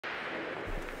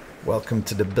Welcome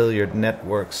to the Billiard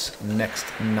Network's next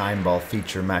 9-ball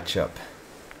feature matchup.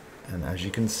 And as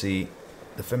you can see,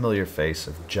 the familiar face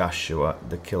of Joshua,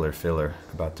 the killer filler,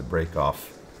 about to break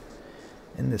off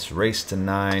in this race to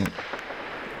 9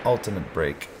 alternate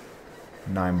break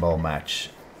 9-ball match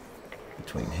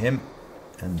between him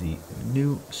and the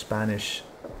new Spanish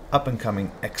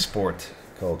up-and-coming export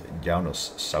called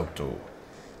Jonas Souto.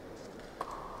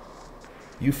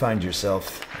 You find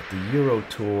yourself at the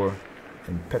Eurotour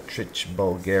in Petric,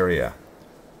 Bulgaria,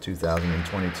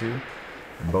 2022,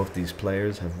 and both these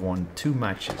players have won 2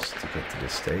 matches to get to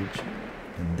this stage,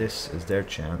 and this is their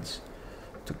chance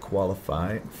to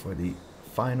qualify for the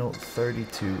final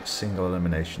 32 single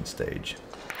elimination stage.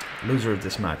 Loser of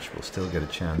this match will still get a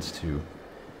chance to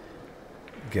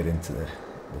get into the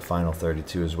final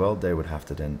 32 as well. They would have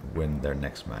to then win their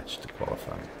next match to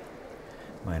qualify.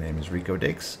 My name is Rico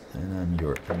Diks, and I'm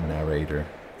your narrator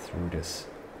through this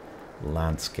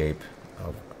landscape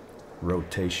of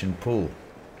rotation pool.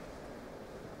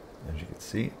 As you can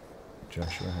see,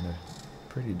 Joshua had a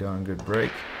pretty darn good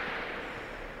break.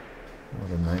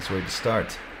 What a nice way to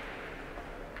start.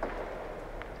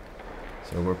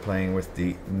 So we're playing with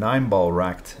the 9-ball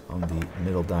racked on the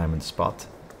middle diamond spot,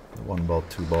 the 1 ball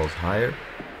 2 balls higher,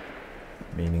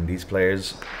 meaning these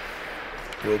players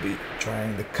will be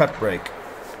trying the cut break,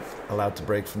 allowed to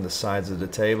break from the sides of the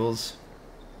tables.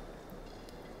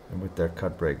 And with their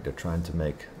cut break, they're trying to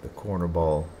make the corner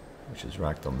ball, which is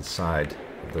racked on the side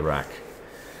of the rack,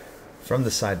 from the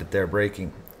side that they're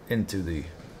breaking into the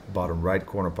bottom right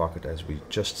corner pocket, as we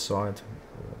just saw it.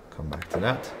 We'll come back to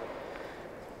that.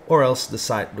 Or else the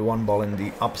 1 ball in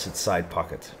the opposite side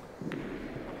pocket.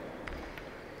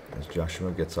 As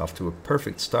Joshua gets off to a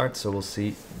perfect start, so we'll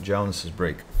see Jonas's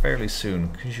break fairly soon,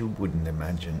 because you wouldn't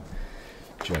imagine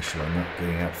Joshua not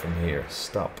getting out from here.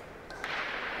 Stop.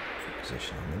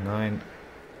 Position on the 9.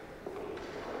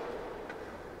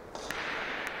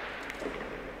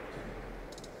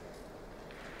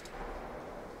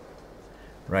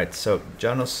 Right, so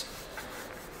Jonas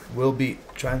will be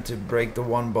trying to break the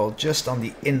 1 ball just on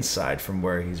the inside from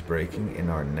where he's breaking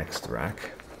in our next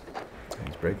rack.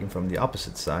 He's breaking from the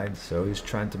opposite side, so he's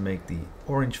trying to make the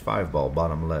orange 5 ball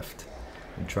bottom left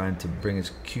and trying to bring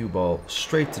his cue ball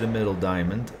straight to the middle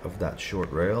diamond of that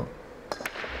short rail.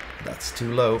 That's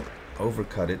too low.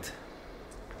 Overcut it.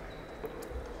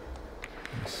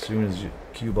 As soon as your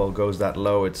cue ball goes that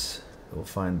low, you'll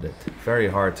find it very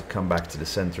hard to come back to the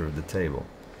center of the table,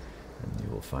 and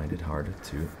you will find it harder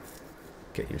to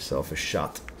get yourself a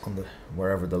shot on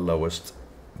wherever the lowest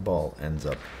ball ends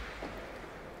up.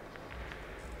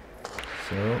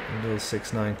 So a little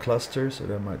 6-9 cluster, so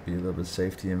there might be a little bit of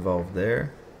safety involved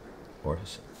there, or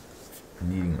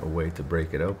needing a way to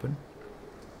break it open.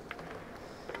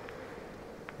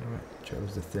 Alright,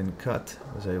 chose the thin cut,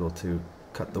 was able to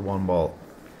cut the 1 ball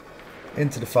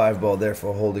into the 5 ball,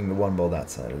 therefore holding the 1 ball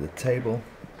that side of the table.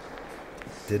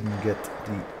 Didn't get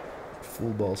the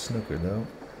full ball snooker though.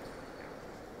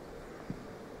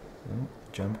 Oh,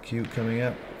 jump cue coming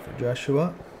up for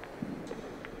Joshua.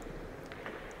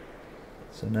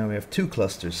 So now we have 2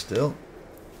 clusters still.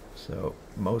 So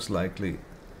most likely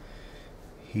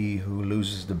he who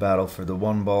loses the battle for the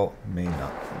 1 ball may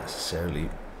not necessarily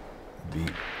be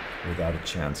without a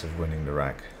chance of winning the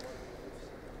rack.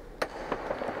 I'm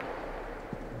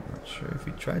not sure if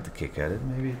he tried to kick at it,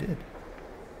 maybe he did.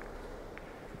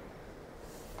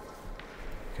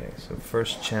 Okay, so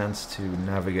first chance to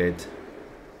navigate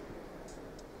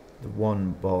the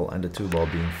 1 ball and the 2 ball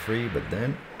being free, but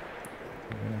then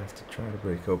we're gonna have to try to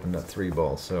break open that 3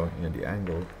 ball. So you know, the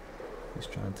angle, he's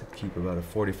trying to keep about a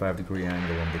 45-degree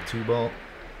angle on the 2 ball,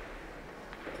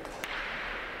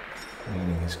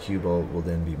 meaning his cue ball will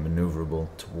then be maneuverable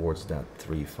towards that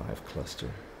 3-5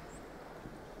 cluster.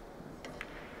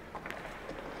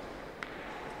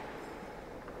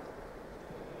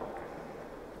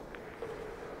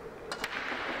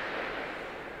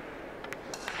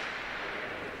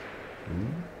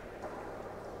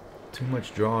 Too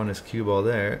much draw on his cue ball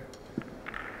there.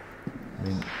 I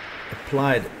mean,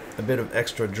 applied a bit of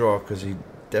extra draw because he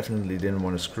definitely didn't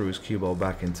want to screw his cue ball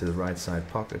back into the right side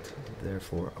pocket,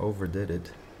 therefore overdid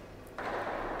it.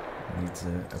 Needs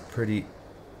a pretty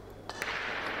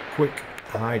quick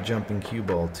high jumping cue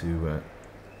ball to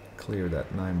clear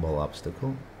that 9-ball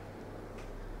obstacle.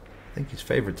 I think he's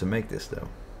favored to make this though.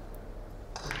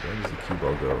 Where does the cue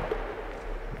ball go?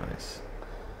 Nice.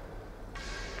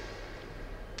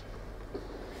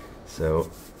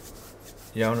 So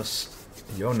Jonas,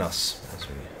 as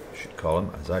we should call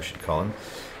him, as I should call him,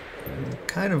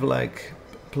 kind of like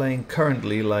playing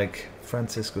currently like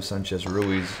Francisco Sanchez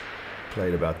Ruiz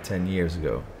played about 10 years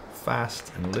ago.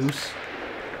 fast and loose.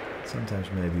 Sometimes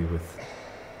maybe with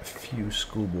a few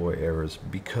schoolboy errors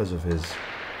because of his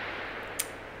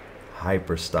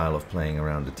hyper style of playing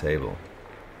around the table.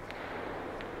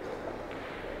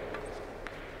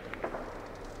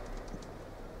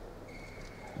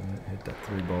 Hit that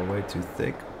 3-ball way too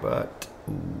thick, but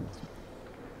ooh.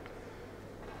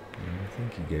 I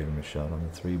think he gave him a shot on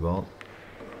the 3-ball.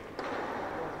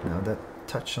 Now that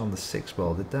touch on the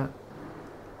 6-ball, did that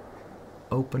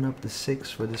open up the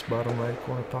 6 for this bottom right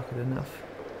corner pocket enough?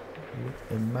 You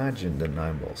would imagine the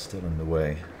 9-ball's still in the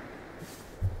way.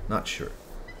 Not sure.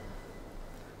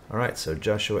 Alright, so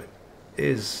Joshua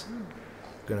is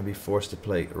going to be forced to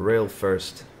play rail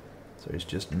first. So he's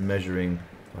just measuring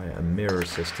via a mirror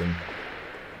system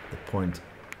the point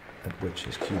at which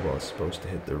his cue ball is supposed to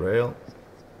hit the rail.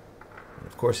 And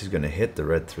of course he's going to hit the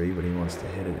red 3, but he wants to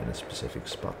hit it in a specific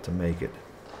spot to make it.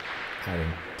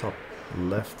 Adding top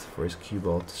left for his cue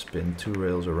ball to spin 2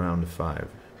 rails around the 5.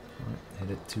 Right,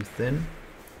 hit it too thin.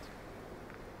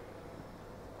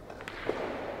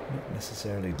 Not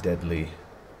necessarily deadly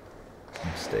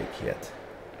mistake yet.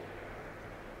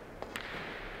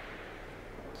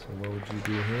 So what would you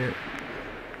do here?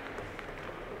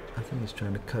 I think he's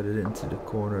trying to cut it into the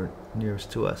corner nearest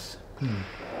to us.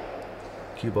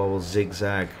 Cue ball will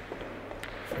zigzag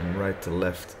from right to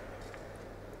left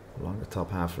along the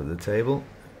top half of the table,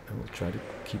 and we'll try to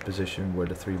keep position where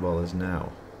the 3-ball is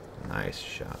now. Nice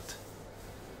shot.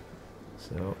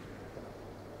 So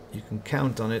you can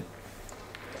count on it.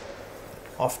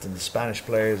 Often the Spanish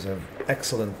players have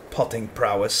excellent potting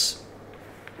prowess,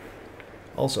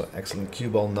 also excellent cue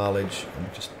ball knowledge,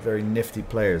 and just very nifty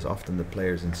players. Often the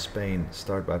players in Spain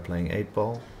start by playing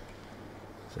 8-ball,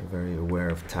 so very aware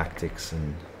of tactics,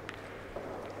 and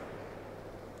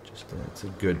just it's a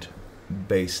good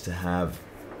base to have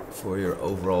for your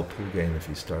overall pool game if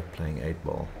you start playing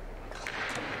 8-ball.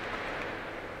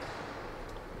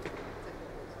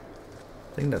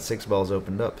 I think that 6-ball's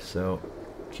opened up, so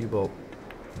cue ball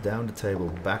down the table,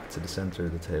 back to the center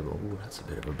of the table. Ooh, that's a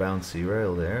bit of a bouncy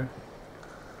rail there.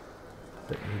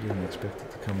 Bet you didn't expect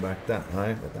it to come back that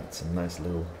high, but that's a nice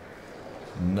little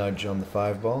nudge on the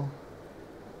 5-ball.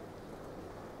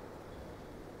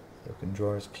 So can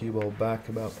draw his cue ball back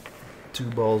about 2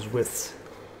 balls width.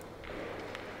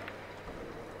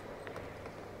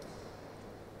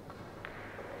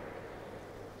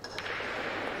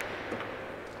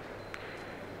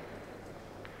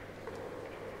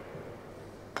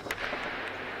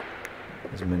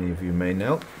 As many of you may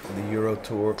know, the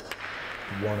Eurotour,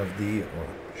 one of the, or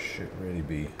should really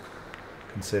be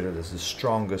considered as the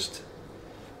strongest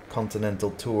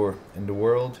continental tour in the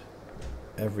world.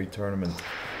 Every tournament,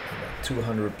 about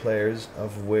 200 players,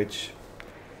 of which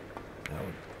I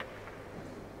would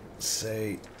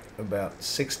say about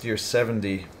 60 or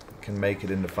 70 can make it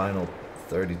in the final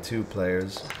 32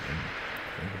 players, and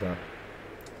I think about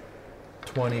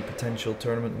 20 potential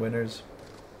tournament winners.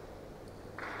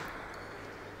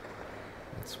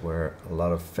 That's where a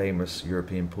lot of famous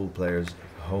European pool players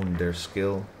honed their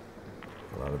skill.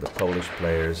 A lot of the Polish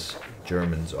players,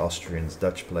 Germans, Austrians,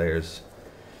 Dutch players,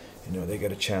 you know, they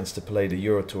get a chance to play the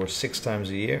Eurotour 6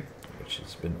 times a year, which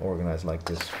has been organized like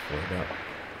this for about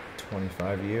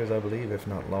 25 years, I believe, if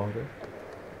not longer.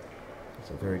 It's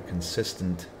a very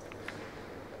consistent.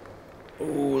 Oh,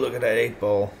 look at that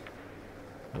 8-ball.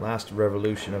 Last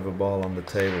revolution of a ball on the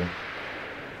table.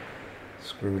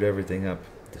 Screwed everything up.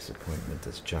 Disappointment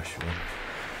as Joshua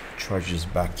trudges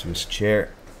back to his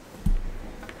chair.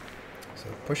 So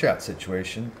push out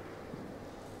situation.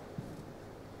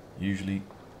 Usually,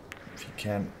 if you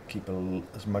can, keep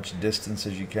as much distance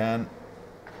as you can.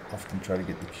 Often try to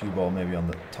get the cue ball maybe on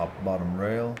the top bottom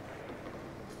rail.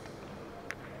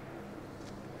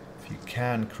 If you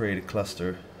can create a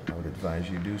cluster, I would advise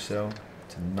you do so,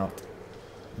 to not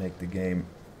make the game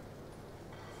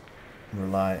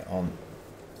rely on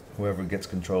whoever gets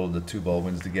control of the 2-ball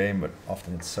wins the game, but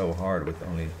often it's so hard with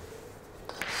only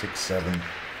 6, 7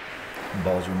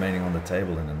 balls remaining on the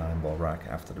table in a 9-ball rack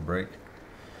after the break.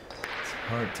 It's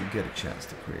hard to get a chance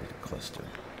to create a cluster.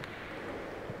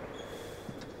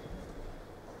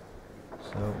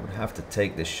 So we'd have to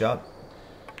take this shot.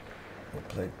 We'll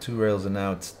play 2 rails and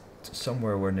out to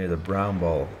somewhere where near the brown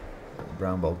ball. The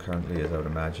brown ball currently is, I would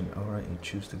imagine. Alright, you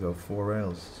choose to go 4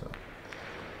 rails. So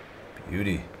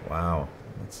beauty. Wow.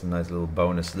 That's a nice little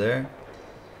bonus there.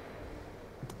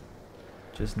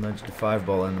 Just nudge the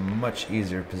 5-ball in a much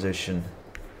easier position.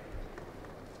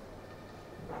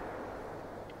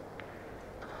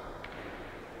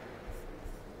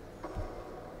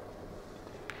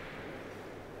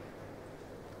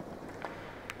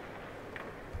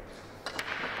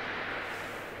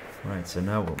 Right, so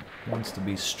now it wants to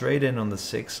be straight in on the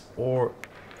 6 or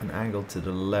an angle to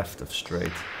the left of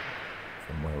straight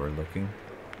from where we're looking.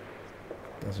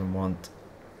 Doesn't want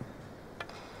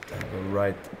to have a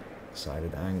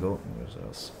right-sided angle, or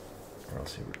else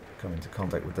you would come into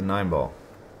contact with the 9 ball.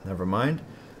 Never mind.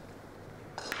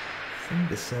 I think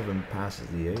the 7 passes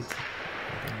the 8. I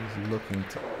think he's looking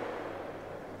to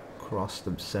cross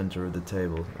the center of the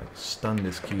table, like stun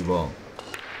this cue ball.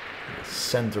 The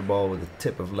center ball with a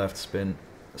tip of left spin,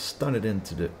 stun it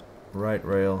into the right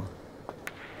rail,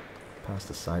 past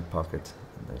the side pocket,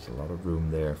 and there's a lot of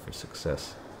room there for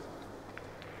success.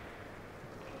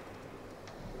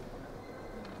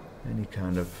 Any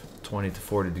kind of 20 to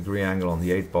 40 degree angle on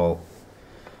the 8 ball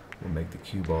will make the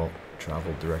cue ball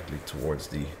travel directly towards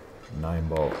the 9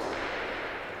 ball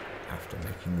after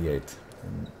making the 8,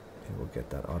 and he will get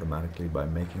that automatically by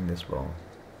making this ball.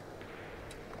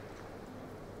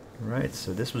 Right,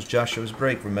 so this was Joshua's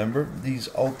break. Remember, these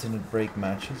alternate break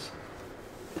matches,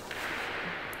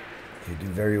 you do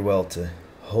very well to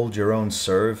hold your own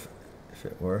serve, if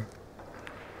it were,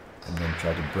 and then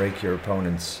try to break your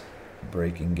opponent's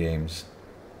breaking games.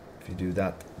 If you do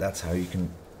that, that's how you can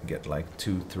get like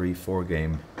 2, 3, 4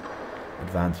 game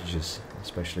advantages,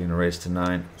 especially in a race to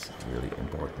 9. It's really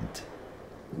important.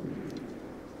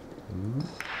 Ooh.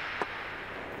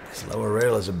 This lower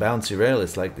rail is a bouncy rail.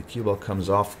 It's like the cue ball comes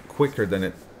off quicker than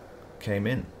it came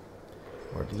in,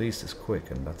 or at least as quick,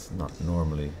 and that's not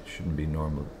normally, shouldn't be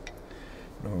normal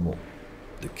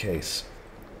the case.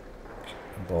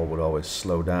 The ball would always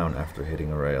slow down after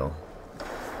hitting a rail.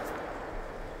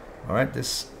 Alright,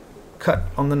 this cut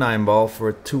on the 9 ball for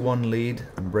a 2-1 lead.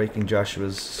 I'm breaking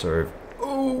Joshua's serve.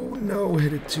 Oh no,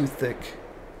 hit it too thick.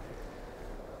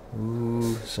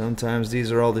 Ooh, sometimes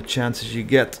these are all the chances you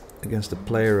get against a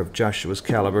player of Joshua's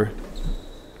caliber.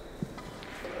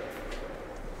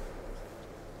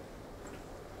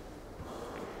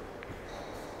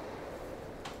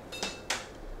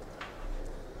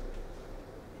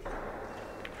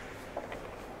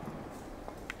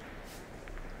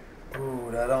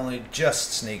 Ooh, that only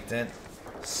just sneaked in.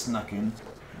 Snuck in.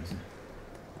 There's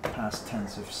a past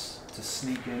tense of to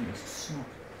sneak in is snuck.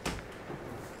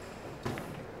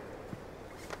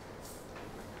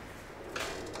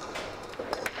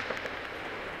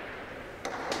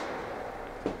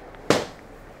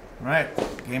 Right,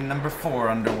 game number 4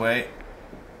 underway.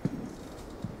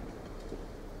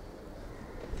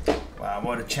 Wow,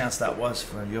 what a chance that was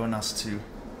for Jonas to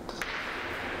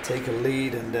take a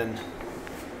lead and then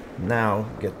now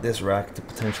get this rack to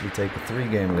potentially take a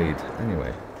 3-game lead.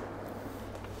 Anyway,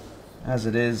 as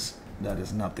it is, that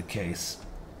is not the case.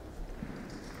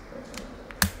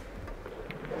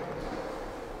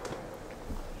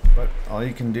 But all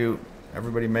you can do,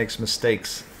 everybody makes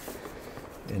mistakes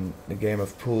in the game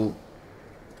of pool.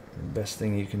 The best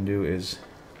thing you can do is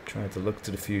try to look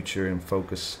to the future and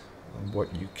focus on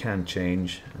what you can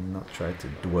change and not try to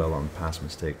dwell on past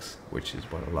mistakes, which is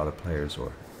what a lot of players,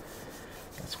 or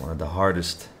that's one of the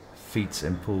hardest feats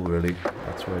in pool, really.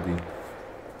 That's where the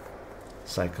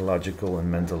psychological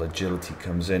and mental agility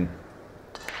comes in.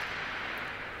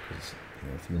 Because, you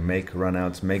know, if you make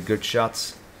runouts, make good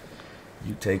shots,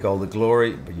 you take all the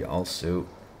glory, but you also,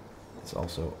 it's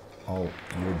also all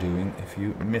you're doing if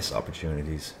you miss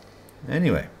opportunities.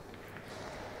 Anyway,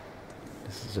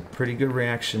 this is a pretty good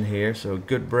reaction here, so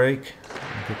good break,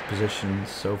 good position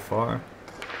so far.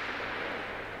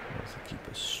 Also keep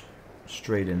a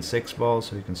straight in 6 ball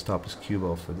so he can stop his cue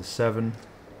ball for the 7.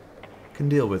 Can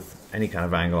deal with any kind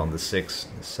of angle on the 6.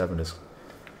 The 7 is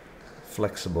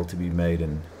flexible to be made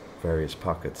in various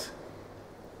pockets,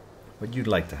 but you'd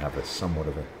like to have a somewhat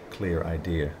of a clear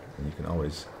idea, and you can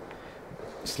always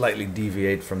slightly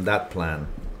deviate from that plan.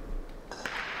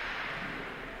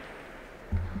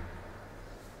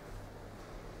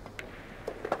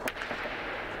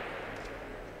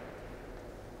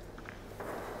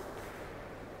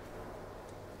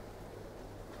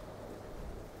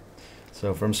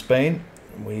 So from Spain,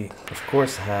 we of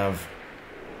course have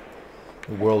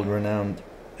the world-renowned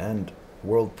and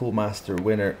World Pool Master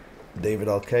winner David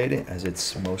Alcaide as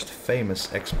its most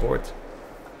famous export.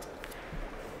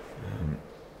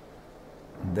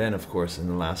 Then, of course, in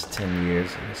the last 10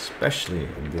 years, and especially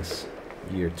in this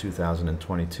year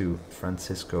 2022,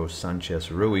 Francisco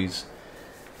Sanchez Ruiz,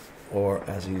 or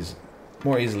as he's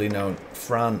more easily known,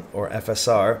 Fran or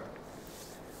FSR.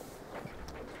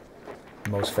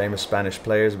 Most famous Spanish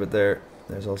players, but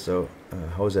there's also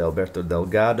Jose Alberto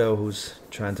Delgado, who's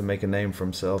trying to make a name for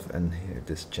himself, and here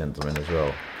this gentleman as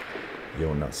well,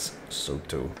 Jonas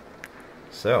Souto.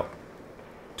 So,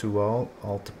 2-all,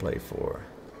 all to play for.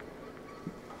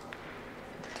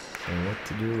 So what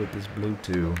to do with this blue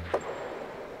 2?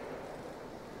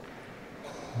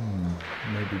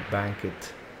 Maybe bank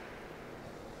it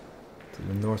to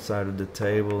the north side of the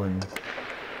table and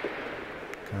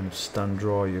kind of stun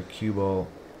draw your cue ball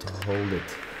to hold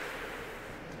it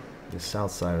the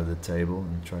south side of the table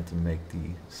and try to make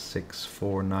the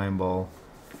 6-4-9 ball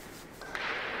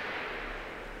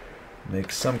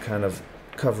make some kind of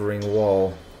covering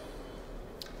wall.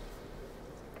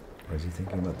 Or is he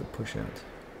thinking about the push out?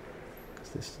 Because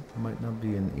this might not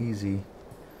be an easy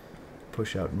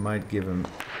push out, might give him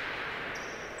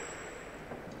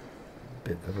a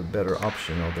bit of a better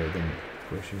option, other than of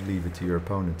course you leave it to your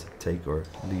opponent to take or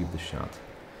leave the shot.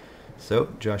 So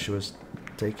Joshua's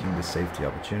taking the safety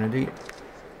opportunity.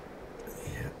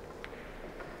 Yeah,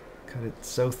 cut it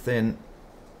so thin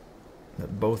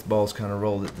that both balls kind of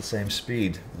rolled at the same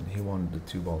speed, and he wanted the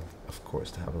 2 ball of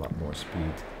course to have a lot more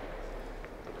speed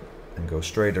and go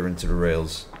straighter into the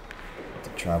rails to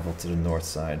travel to the north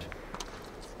side.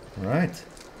 Alright,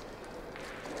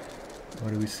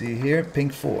 what do we see here?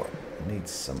 Pink 4 needs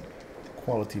some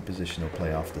quality positional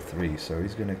play off the 3, so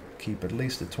he's going to keep at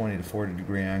least a 20 to 40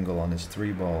 degree angle on his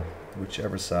 3 ball,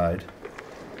 whichever side,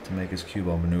 to make his cue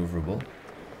ball maneuverable.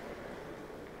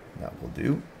 That will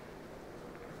do.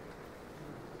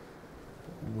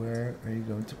 Where are you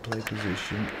going to play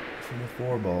position for the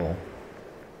 4 ball,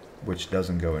 which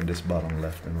doesn't go in this bottom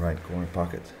left and right corner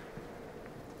pocket?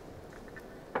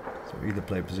 So either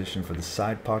play position for the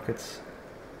side pockets.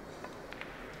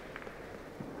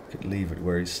 Could leave it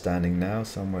where he's standing now,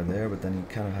 somewhere there, but then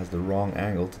he kind of has the wrong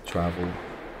angle to travel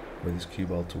with his cue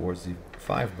ball towards the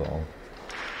 5 ball.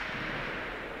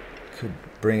 Could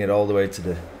bring it all the way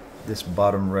to this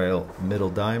bottom rail middle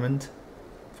diamond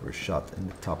for a shot in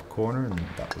the top corner, and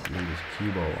that would lead his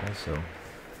cue ball also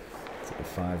to the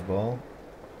 5 ball.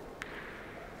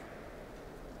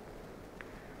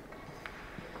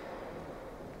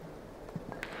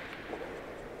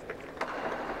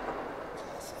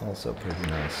 Also pretty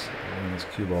nice. When his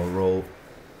cue ball roll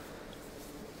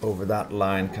over that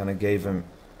line kind of gave him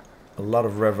a lot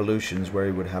of revolutions where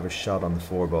he would have a shot on the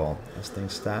 4 ball. As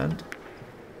things stand,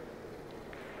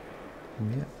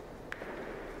 yeah,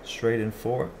 straight in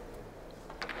 4.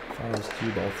 Follow his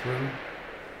cue ball through.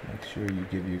 Make sure you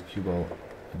give your cue ball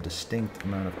a distinct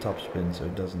amount of topspin so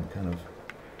it doesn't kind of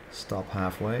stop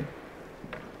halfway.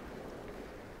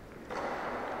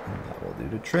 And that will do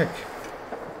the trick.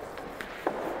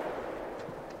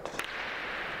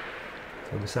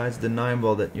 So besides the 9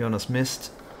 ball that Jonas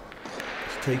missed,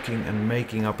 he's taking and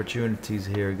making opportunities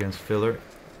here against Filler.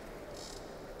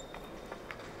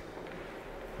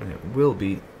 And it will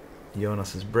be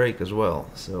Jonas's break as well,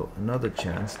 so another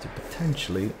chance to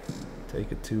potentially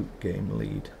take a 2-game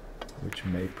lead, which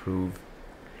may prove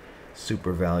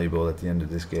super valuable at the end of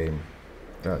this game,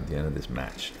 or at the end of this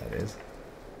match, that is.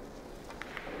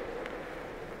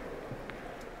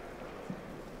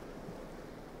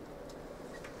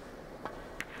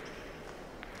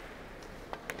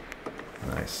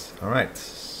 Nice. Alright,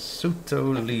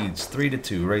 Souto leads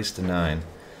 3-2, race to 9,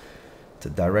 to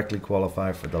directly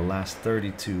qualify for the last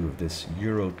 32 of this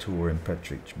Eurotour in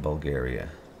Petric, Bulgaria.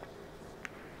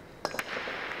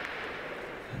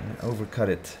 Overcut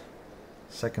it.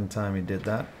 Second time he did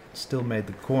that. Still made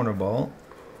the corner ball,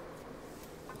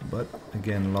 but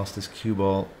again lost his cue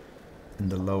ball in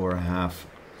the lower half,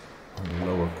 or the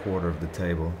lower quarter of the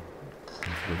table.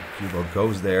 If the cue ball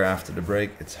goes there after the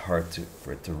break, it's hard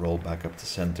for it to roll back up to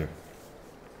center.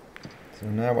 So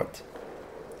now what?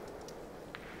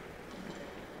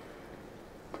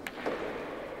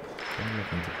 I'm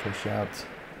looking to push out.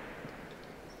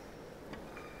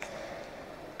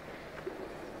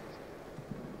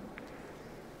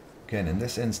 Again, in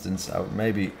this instance, I would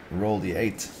maybe roll the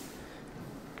 8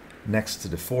 next to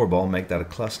the 4 ball, make that a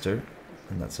cluster,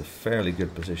 and that's a fairly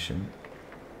good position.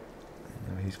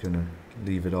 Now he's going to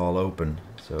leave it all open,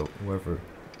 so whoever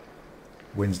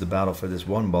wins the battle for this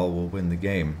 1 ball will win the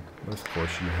game. But of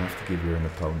course, you have to give your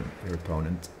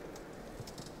opponent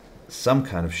some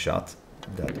kind of shot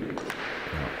that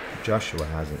Joshua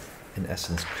has, in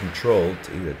essence, control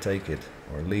to either take it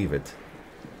or leave it.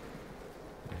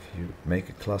 If you make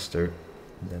a cluster,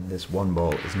 then this 1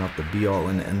 ball is not the be-all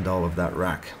and end-all of that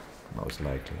rack, most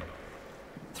likely.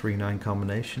 3-9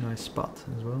 combination I spot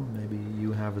as well, maybe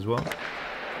you have as well.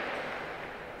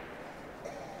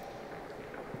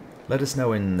 Let us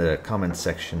know in the comment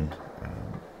section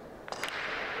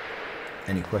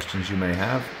any questions you may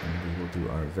have, and we will do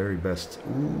our very best.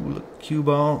 Ooh, look, cue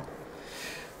ball.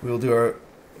 We'll do our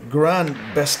grand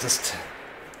bestest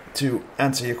to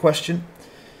answer your question.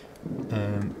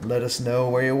 Let us know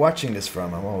where you're watching this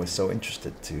from. I'm always so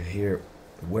interested to hear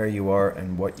where you are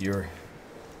and what you're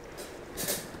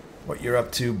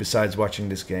up to besides watching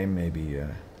this game. Maybe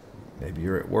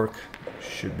you're at work,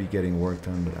 should be getting work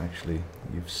done, but actually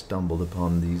you've stumbled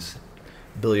upon these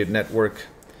Billiard Network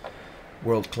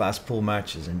world-class pool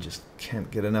matches and just can't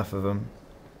get enough of them.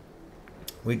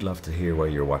 We'd love to hear where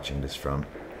you're watching this from,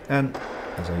 and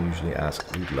as I usually ask,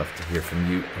 we'd love to hear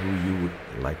from you who you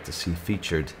would like to see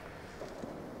featured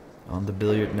on the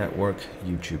Billiard Network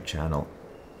YouTube channel.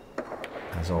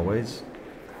 As always,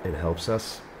 it helps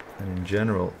us, and in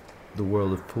general, the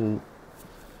world of pool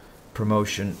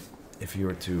promotion. If you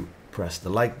were to press the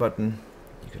like button,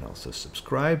 you can also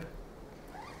subscribe,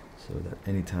 so that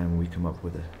anytime we come up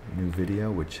with a new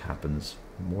video, which happens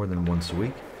more than once a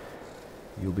week,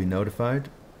 you'll be notified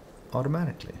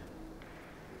automatically.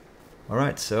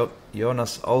 Alright, so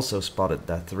Jonas also spotted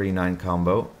that 3-9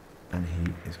 combo, and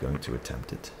he is going to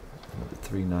attempt it. With the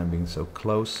 3-9 being so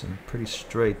close and pretty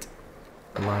straight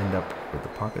lined up with the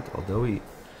pocket, although he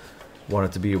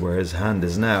wanted to be where his hand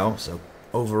is now, so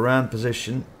overran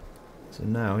position. So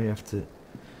now you have to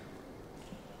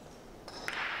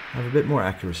have a bit more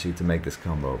accuracy to make this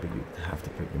combo, but you have to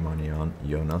put your money on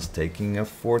Jonas taking a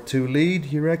 4-2 lead,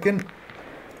 you reckon?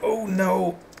 Oh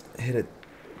no! Hit it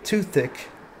too thick,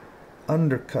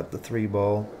 undercut the 3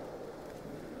 ball.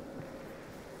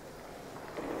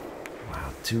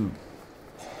 Wow, two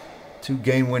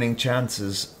game-winning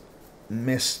chances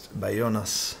missed by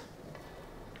Jonas.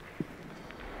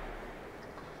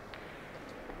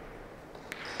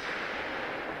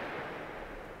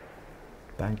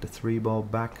 Banked the 3 ball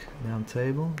back down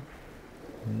table.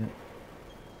 Yeah.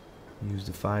 Use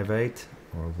the 5-8,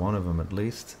 or one of them at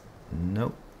least.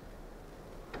 Nope.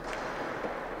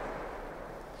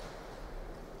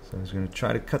 So he's going to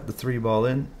try to cut the 3 ball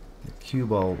in. The cue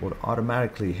ball would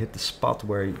automatically hit the spot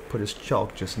where he put his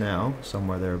chalk just now,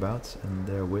 somewhere thereabouts, and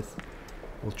therewith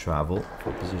will travel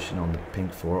for position on the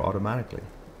pink 4 automatically.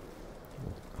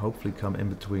 Will hopefully come in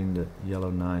between the yellow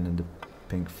 9 and the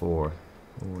pink 4.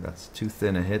 Oh, that's too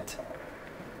thin a hit.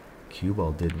 Cue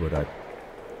ball did what I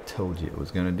told you it was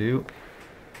going to do.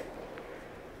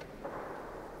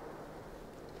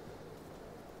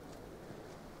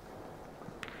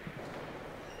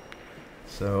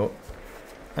 So,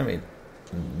 I mean,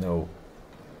 no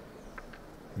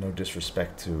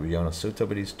disrespect to Jonas Souto,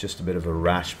 but he's just a bit of a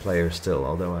rash player still.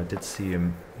 Although I did see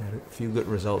him had a few good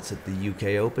results at the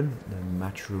UK Open, the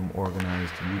Matchroom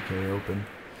organised UK Open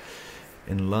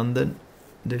in London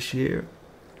this year.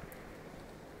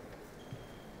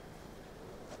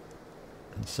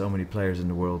 And so many players in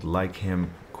the world like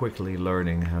him, quickly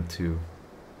learning how to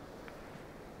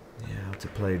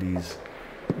play these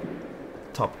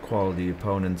top quality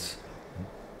opponents.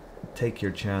 Take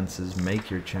your chances, make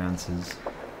your chances.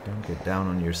 Don't get down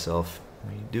on yourself. I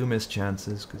mean, you do miss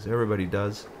chances, because everybody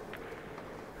does.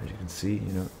 As you can see,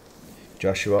 you know,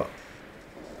 Joshua,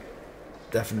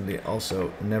 definitely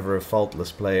also never a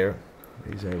faultless player.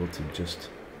 He's able to just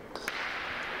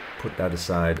put that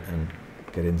aside and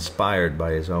get inspired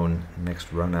by his own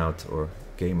next run out or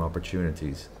game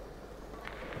opportunities.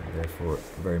 And therefore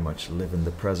very much live in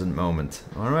the present moment.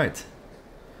 Alright.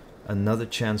 Another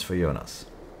chance for Jonas.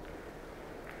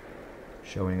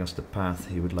 Showing us the path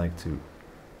he would like to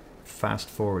fast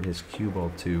forward his cue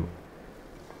ball to.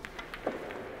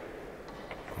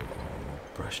 Oh,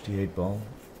 brush the 8 ball.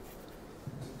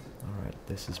 Alright,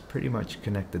 this is pretty much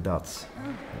connect the dots.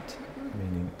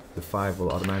 Meaning the 5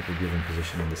 will automatically give him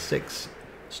position on the 6.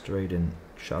 Straight in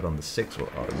shot on the 6 will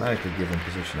automatically give him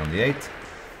position on the 8.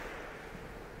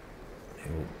 He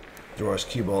will draw his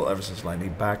cue ball ever so slightly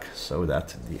back so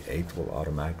that the 8 will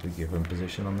automatically give him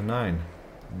position on the 9.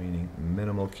 Meaning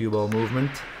minimal cue ball movement,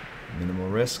 minimal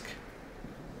risk,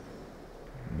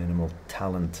 minimal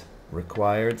talent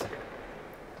required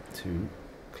to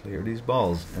clear these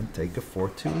balls and take a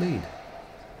 4-2 lead.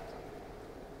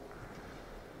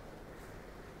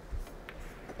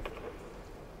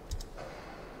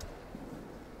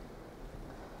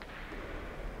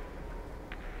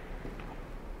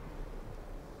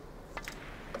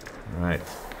 Alright.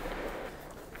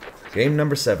 Game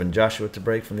number 7. Joshua to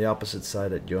break from the opposite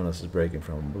side that Jonas is breaking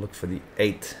from. We'll look for the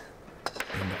 8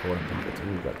 in the corner pocket.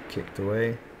 Ooh, got kicked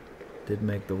away. Did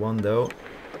make the 1 though.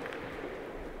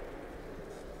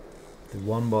 The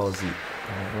 1 ball is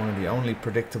one of the only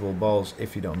predictable balls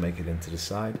if you don't make it into the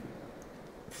side.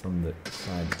 From the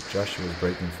side that Joshua is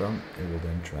breaking from, it will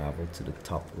then travel to the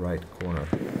top right corner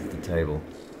of the table.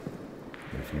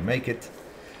 And if you make it,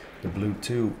 the blue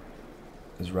 2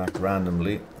 is racked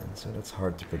randomly, and so that's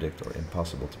hard to predict, or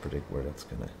impossible to predict where that's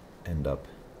going to end up.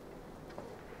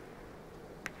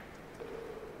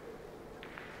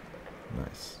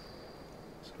 Nice.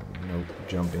 No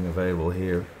jumping available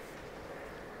here.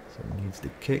 So he needs the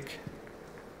kick.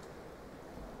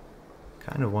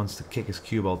 Kind of wants to kick his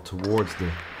cue ball towards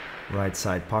the right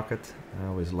side pocket. I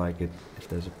always like it if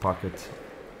there's a pocket,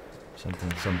 something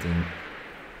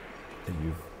that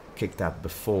you've kicked at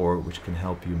before, which can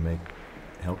help you make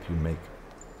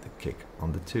the kick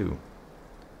on the 2.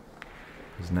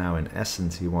 Because now in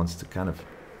essence he wants to kind of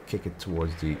kick it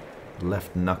towards the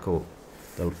left knuckle,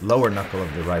 the lower knuckle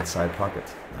of the right side pocket.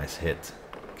 Nice hit.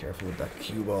 Careful with that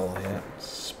cue ball. Yeah,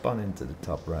 spun into the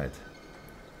top right.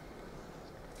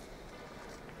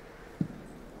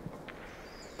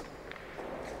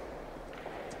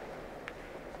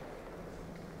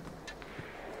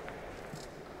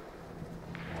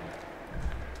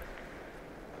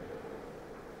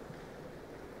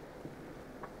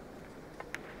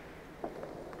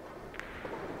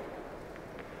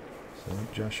 So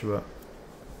Joshua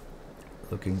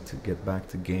looking to get back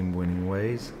to game-winning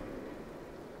ways.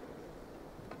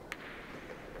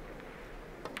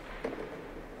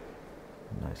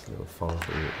 Nice little follow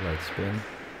for the right spin.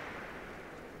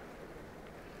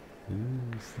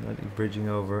 Ooh, slightly bridging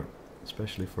over,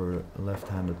 especially for a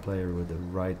left-handed player with a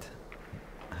right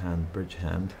hand bridge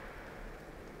hand.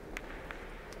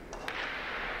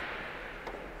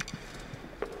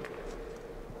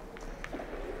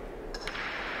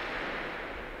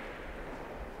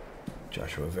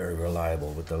 Joshua very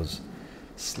reliable with those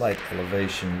slight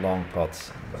elevation long pots.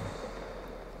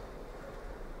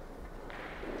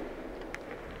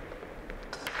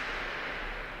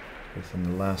 Within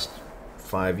the last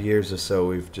 5 years or so,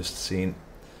 we've just seen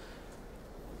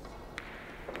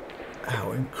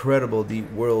how incredible the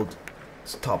world's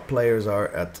top players are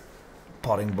at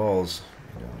potting balls.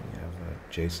 You know, you have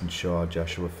Jason Shaw,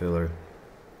 Joshua Filler,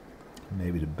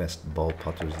 maybe the best ball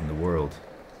putters in the world.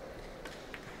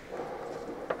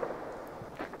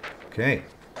 Okay,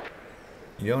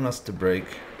 Jonas to break,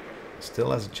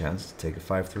 still has a chance to take a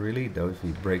 5-3 lead though if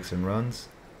he breaks and runs.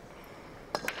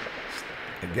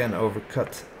 Again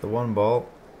overcut the 1 ball,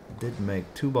 did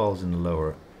make 2 balls in the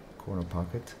lower corner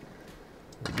pocket.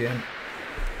 Again,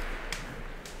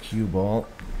 cue ball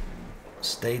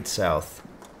stayed south.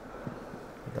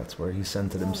 That's where he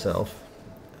sent it himself.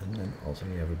 And then also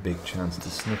you have a big chance to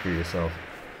snooker yourself,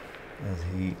 as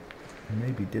he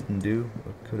maybe didn't do,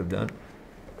 or could have done.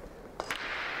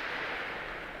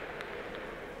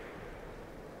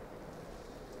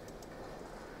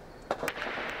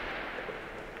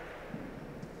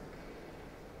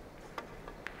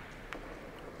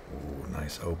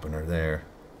 Nice opener there.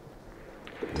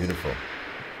 Beautiful.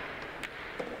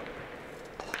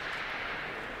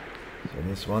 So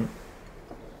this one,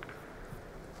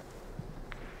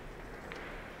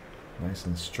 nice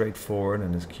and straightforward,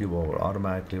 and his cue ball will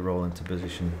automatically roll into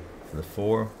position for the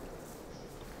 4.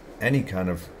 Any kind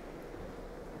of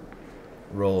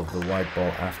roll of the white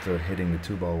ball after hitting the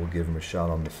 2 ball will give him a shot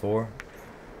on the 4,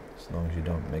 as long as you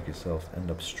don't make yourself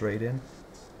end up straight in.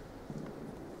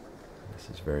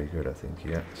 This is very good, I think.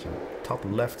 Yeah, so top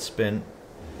left spin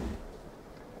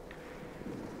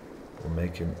will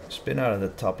make him spin out of the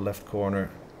top left corner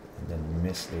and then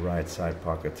miss the right side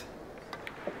pocket.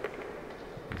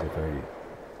 These are very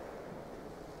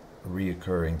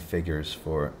reoccurring figures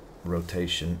for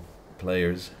rotation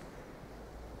players.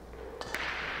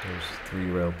 Those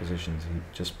 3 rail positions he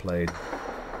just played, a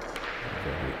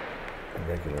very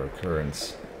regular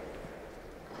occurrence.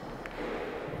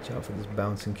 Watch out for this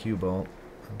bouncing cue ball.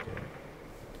 Okay.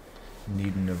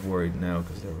 Needn't have worried now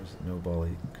because there was no ball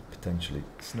he could potentially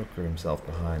snooker himself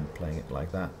behind playing it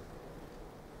like that.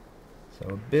 So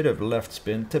a bit of left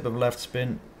spin, tip of left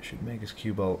spin, should make his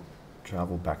cue ball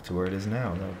travel back to where it is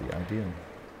now. That would be ideal.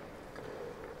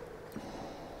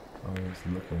 Oh,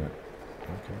 he's looking at,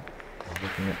 okay. He's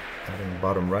looking at adding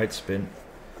bottom right spin,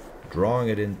 drawing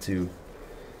it into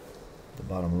the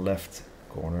bottom left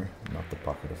corner, not the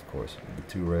pocket of course, with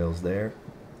the 2 rails there.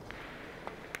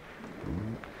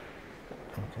 Ooh.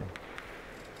 Okay.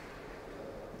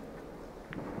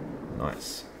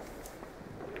 Nice.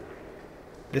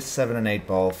 This 7 and 8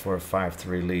 ball for a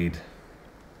 5-3 lead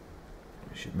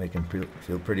should make him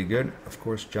feel pretty good. Of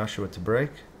course, Joshua to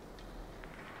break.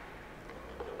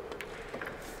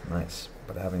 Nice,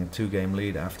 but having a 2-game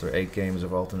lead after 8 games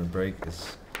of alternate break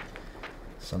is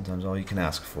sometimes all you can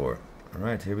ask for.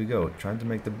 Alright, here we go. Trying to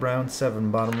make the brown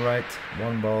 7 bottom right,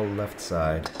 1 ball left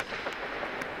side.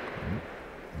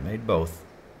 Made both.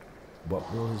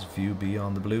 What will his view be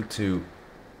on the blue 2?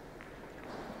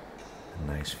 A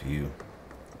nice view.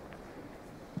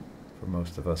 For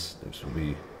most of us, this will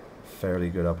be a fairly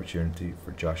good opportunity.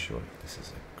 For Joshua, this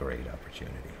is a great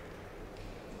opportunity.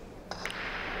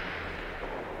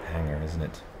 Hanger, isn't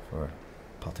it? for a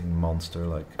potting monster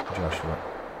like Joshua.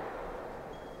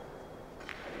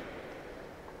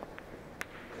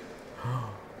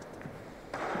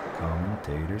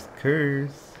 Commentator's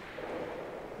curse.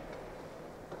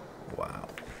 Wow.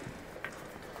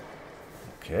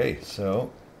 Okay,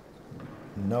 so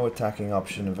no attacking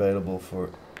option available for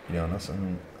Jonas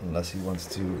unless he wants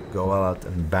to go all out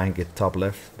and bank it top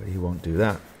left, but he won't do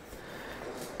that.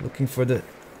 Looking for the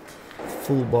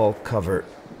full ball cover.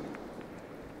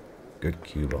 Good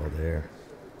cue ball there.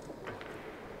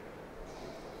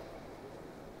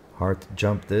 Hard to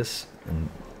jump this, and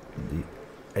the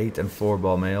 8 and 4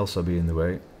 ball may also be in the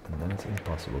way, and then it's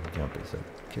impossible to jump it. So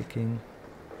kicking,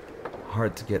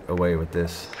 hard to get away with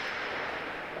this.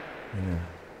 Yeah.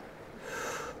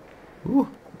 Ooh.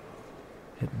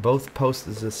 Hit both posts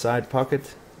as a side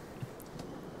pocket.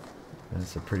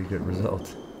 That's a pretty good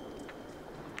result.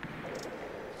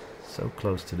 So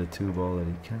close to the 2 ball that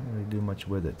he can't really do much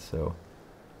with it, so.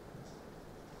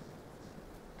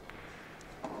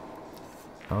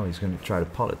 Oh, he's going to try to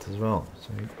pot it as well.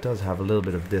 So he does have a little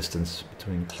bit of distance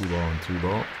between cue ball and 2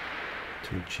 ball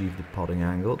to achieve the potting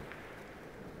angle.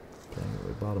 Playing it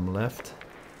with bottom left.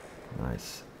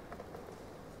 Nice.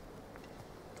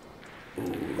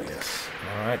 Ooh, yes.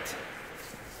 Alright.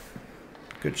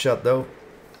 Good shot though.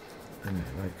 And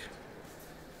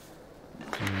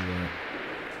like to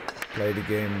play the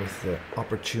game with the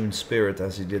opportune spirit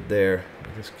as he did there.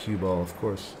 With his cue ball, of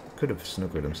course, could have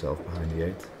snookered himself behind the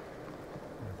 8.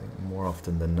 I think more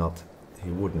often than not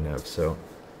he wouldn't have. So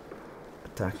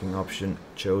attacking option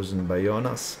chosen by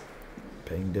Jonas,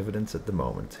 paying dividends at the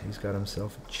moment. He's got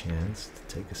himself a chance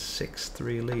to take a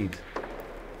 6-3 lead.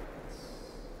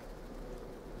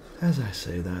 As I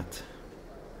say that,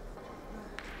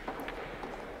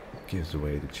 gives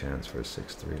away the chance for a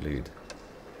 6-3 lead.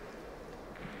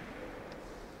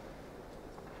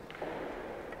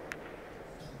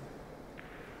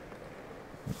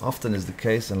 Often is the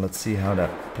case, and let's see how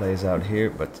that plays out here,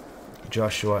 but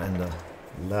Joshua in the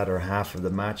latter half of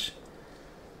the match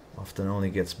often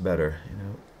only gets better, you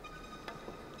know.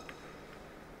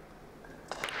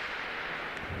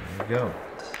 There we go.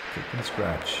 Kick and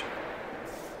scratch.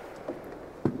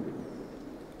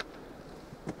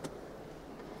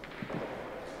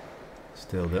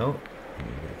 Still though, you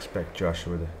would expect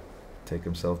Joshua to take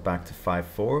himself back to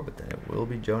 5-4, but then it will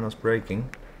be Jonas breaking.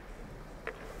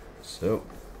 So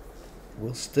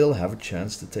we'll still have a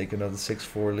chance to take another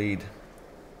 6-4 lead.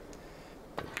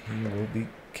 But he will be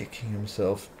kicking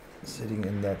himself, sitting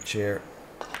in that chair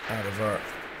out of our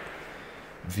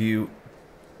view.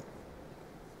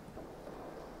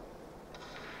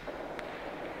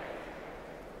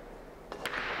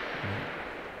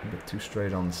 A bit too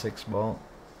straight on the 6 ball.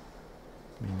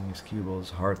 Meaning his cue ball is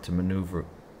hard to maneuver,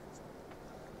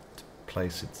 to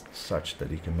place it such that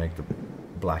he can make the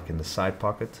black in the side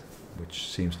pocket, which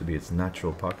seems to be its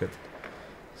natural pocket.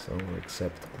 So we'll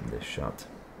accept this shot.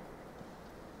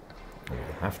 We'll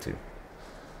have to.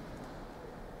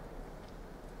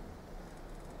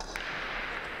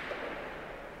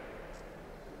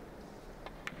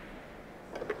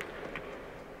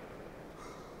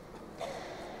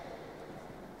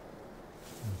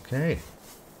 Okay.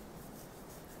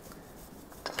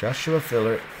 Joshua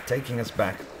Filler taking us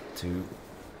back to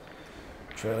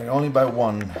trailing only by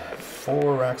 1,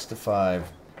 4 racks to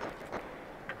 5.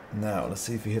 Now let's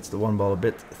see if he hits the 1 ball a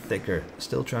bit thicker.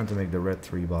 Still trying to make the red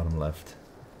 3 bottom left.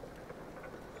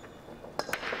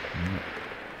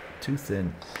 Too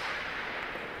thin.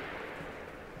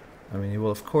 I mean, he will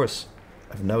of course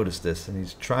have noticed this, and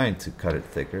he's trying to cut it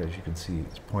thicker. As you can see,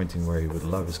 he's pointing where he would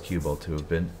love his cue ball to have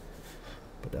been,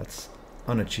 but that's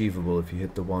unachievable if you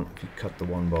hit the one, if you cut the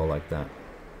 1 ball like that.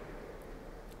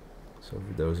 So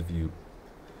for those of you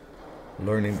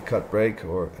learning the cut break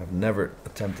or have never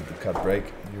attempted the cut break,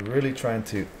 you're really trying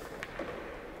to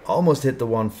almost hit the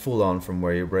 1 full on from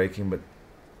where you're breaking, but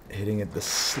hitting it the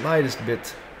slightest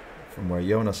bit from where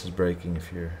Jonas is breaking,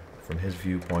 if you're from his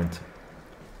viewpoint,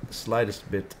 the slightest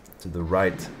bit to the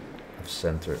right of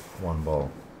center 1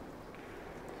 ball.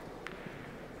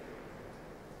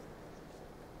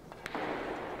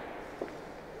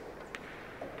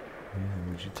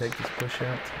 Would you take this push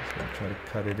out? He's going to try to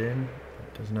cut it in.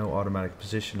 There's no automatic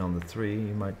position on the 3.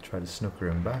 You might try to snooker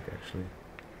him back, actually.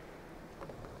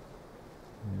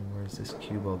 And where's this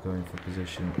cue ball going for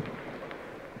position?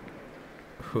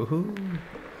 Woohoo!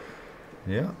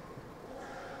 Yeah.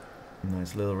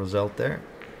 Nice little result there.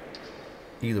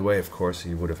 Either way, of course,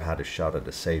 he would have had a shot at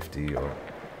a safety, or...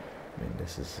 I mean,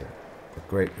 this is a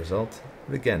great result.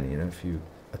 But again, you know, if you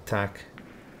attack...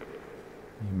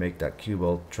 You make that cue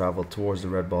ball travel towards the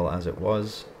red ball as it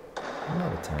was. A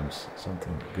lot of times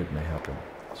something good may happen,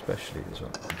 especially as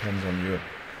well. Depends on your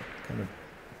kind of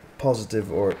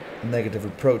positive or negative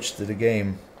approach to the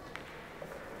game.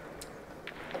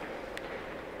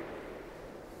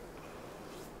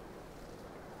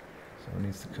 So he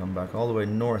needs to come back all the way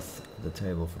north of the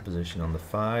table for position on the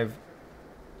 5.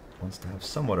 Wants to have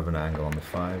somewhat of an angle on the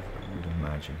 5, but you'd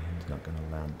imagine he's not going to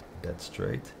land dead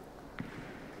straight.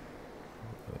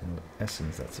 In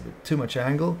essence, that's a bit too much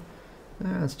angle.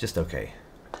 It's just okay.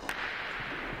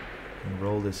 And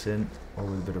roll this in, or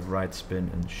with a bit of right spin,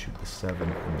 and shoot the 7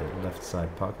 in the left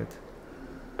side pocket.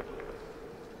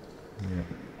 Yeah,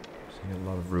 see a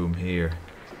lot of room here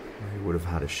where he would have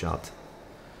had a shot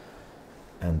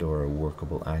and or a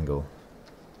workable angle.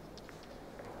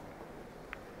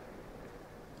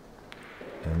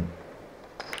 And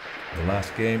the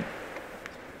last game,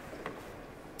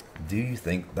 do you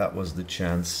think that was the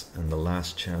chance and the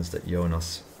last chance that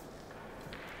Jonas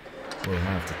will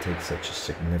have to take such a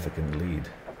significant lead?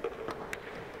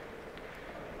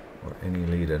 Or any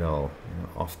lead at all? You know,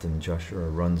 often Joshua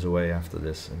runs away after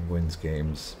this and wins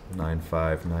games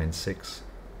 9-5, 9-6.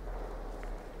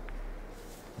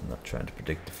 I'm not trying to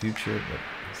predict the future, but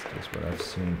it's just what I've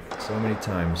seen so many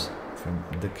times from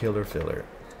the killer filler.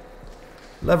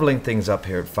 Leveling things up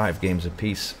here at 5 games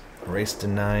apiece. Race to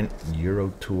 9,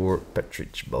 Eurotour,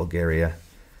 Petric, Bulgaria.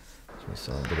 So we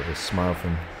saw a bit of a smile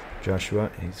from Joshua.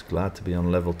 He's glad to be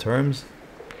on level terms.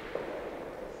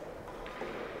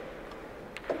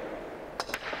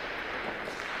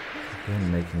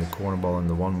 Again, making the corner ball and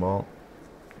the 1 ball.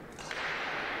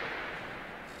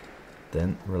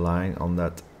 Then relying on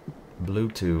that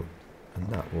blue 2, and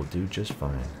that will do just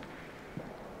fine.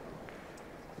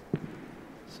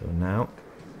 So now,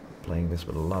 playing this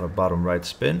with a lot of bottom right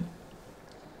spin.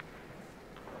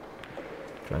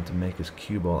 Trying to make his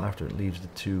cue ball, after it leaves the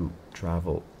 2,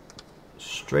 travel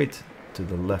straight to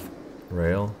the left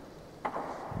rail.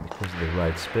 And because of the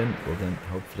right spin, will then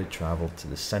hopefully travel to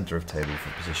the center of table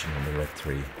for position on the red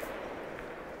 3.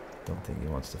 Don't think he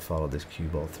wants to follow this cue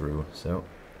ball through. So,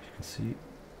 as you can see,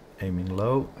 aiming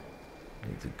low.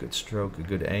 Needs a good stroke, a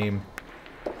good aim.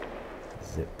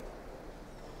 Zip.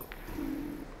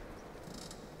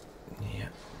 Yeah.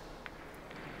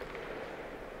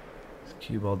 This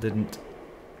cue ball didn't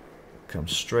come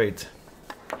straight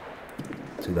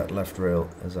to that left rail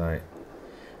as I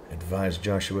advised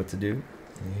Joshua to do.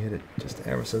 He hit it just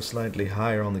ever so slightly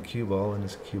higher on the cue ball, and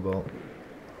his cue ball,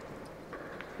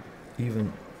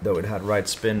 even though it had right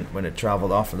spin when it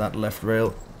traveled off of that left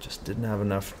rail, just didn't have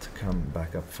enough to come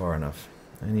back up far enough.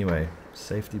 Anyway,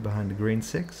 safety behind the green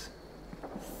 6.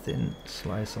 Thin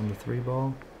slice on the 3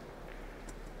 ball.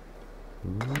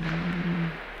 Ooh.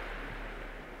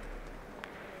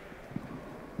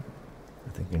 I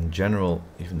think in general,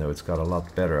 even though it's got a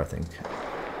lot better, I think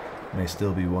may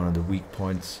still be one of the weak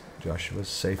points, Joshua's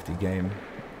safety game.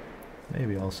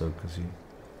 Maybe also because he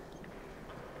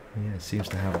seems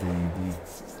to have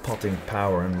the potting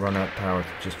power and run out power to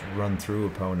just run through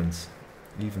opponents,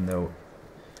 even though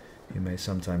he may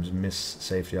sometimes miss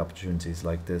safety opportunities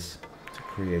like this to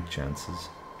create chances.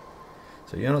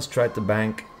 So Jonas tried to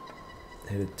bank,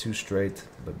 hit it too straight,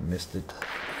 but missed it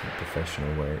in a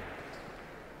professional way.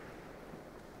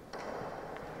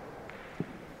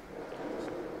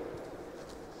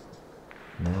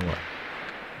 Now what?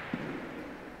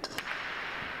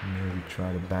 Maybe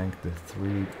try to bank the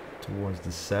 3 towards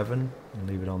the 7 and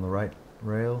leave it on the right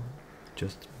rail,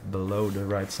 just below the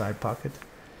right side pocket.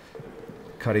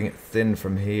 Cutting it thin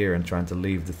from here and trying to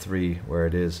leave the 3 where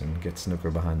it is and get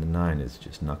snooker behind the 9 is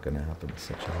just not going to happen. It's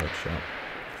such a hard shot.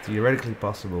 Theoretically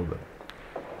possible, but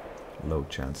low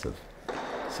chance of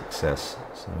success.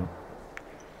 So,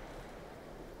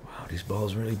 wow, these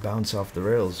balls really bounce off the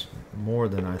rails more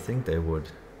than I think they would.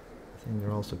 I think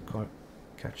they're also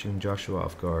catching Joshua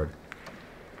off guard.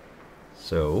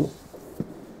 So,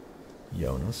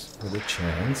 Jonas with a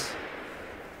chance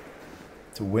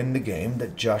to win the game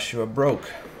that Joshua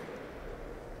broke.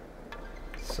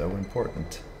 So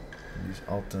important. These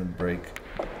alternate break,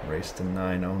 race to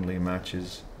 9 only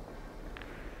matches.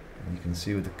 And you can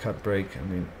see with the cut break, I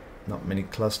mean, not many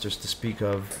clusters to speak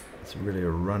of. It's really a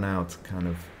run out kind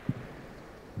of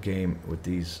game with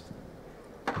these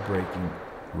breaking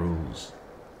rules.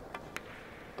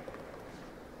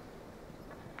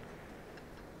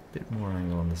 Bit more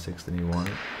angle on the 6 than he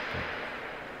wanted.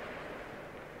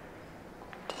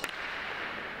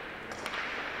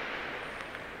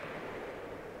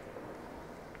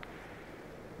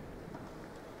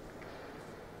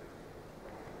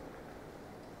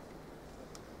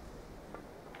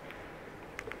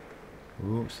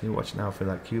 Ooh, see, watch now for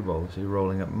that cue ball. See,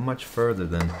 rolling up much further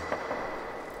than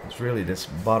It's really this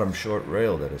bottom short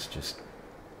rail that is just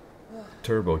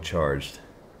turbocharged.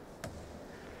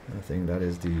 I think that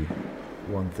is the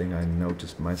one thing I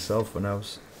noticed myself when I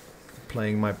was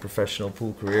playing my professional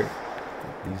pool career.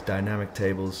 These dynamic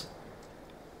tables,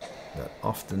 that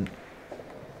often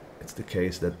it's the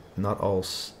case that not all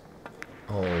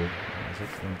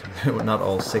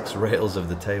 6 rails of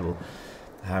the table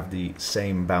have the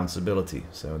same bounceability.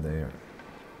 So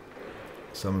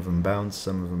some of them bounce,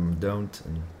 some of them don't,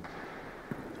 and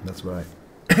that's what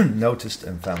I noticed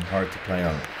and found hard to play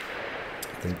on.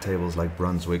 I think tables like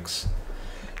Brunswick's,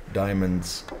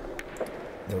 Diamonds,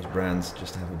 those brands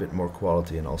just have a bit more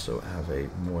quality and also have a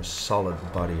more solid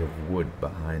body of wood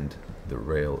behind the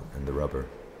rail and the rubber,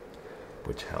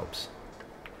 which helps.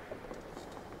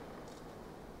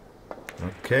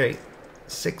 Okay,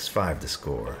 6-5 the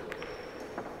score.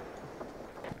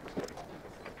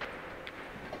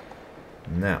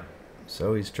 Now,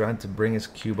 so he's trying to bring his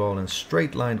cue ball in a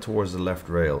straight line towards the left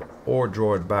rail, or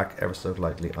draw it back ever so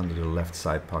slightly under the left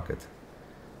side pocket.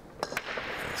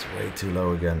 It's way too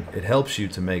low again. It helps you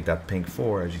to make that pink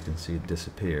 4, as you can see it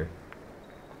disappear.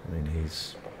 I mean,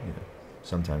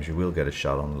 sometimes you will get a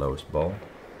shot on the lowest ball.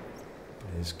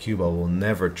 His cue ball will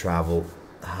never travel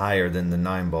higher than the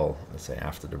 9 ball, let's say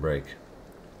after the break.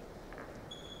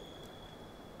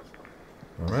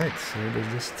 Alright, so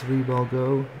does this 3 ball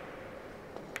go?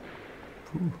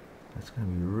 Ooh, that's going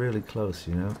to be really close,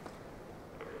 you know.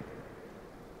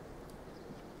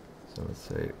 So let's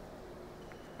say,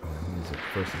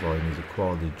 first of all, he needs a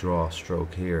quality draw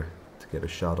stroke here to get a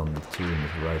shot on the 2 in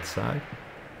his right side.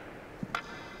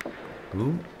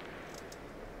 Ooh.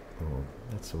 Oh,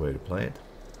 that's the way to play it.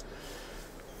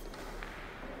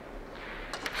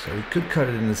 So he could cut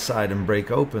it in the side and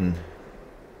break open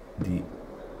the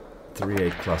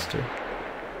 3-8 cluster.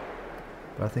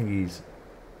 But I think he's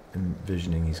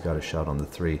envisioning he's got a shot on the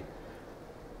 3.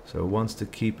 So wants to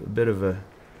keep a bit of a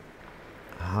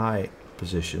high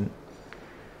position,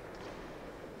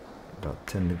 about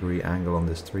 10-degree angle on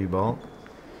this 3 ball.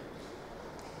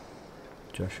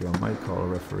 Joshua might call a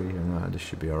referee here. No, this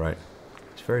should be alright.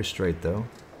 It's very straight though.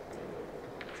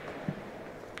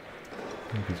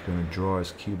 I think he's going to draw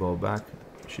his cue ball back.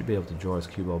 Should be able to draw his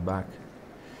cue ball back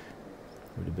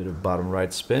with a bit of bottom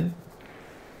right spin.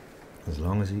 As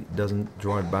long as he doesn't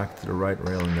draw it back to the right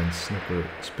rail and then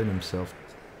spin himself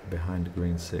behind the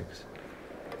green 6.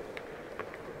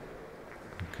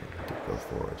 Okay, he did go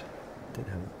forward. Did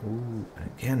have, ooh, and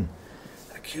again,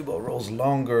 that cue ball rolls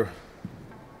longer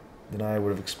than I would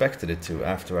have expected it to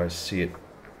after I see it,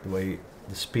 the way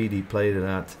the speed he played it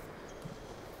at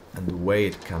and the way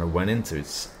it kind of went into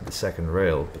the second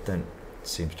rail, but then it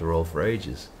seems to roll for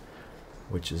ages,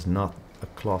 which is not a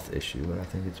cloth issue, but I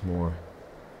think it's more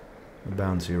a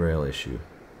bouncy rail issue.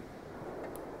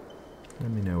 Let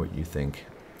me know what you think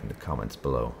in the comments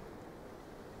below.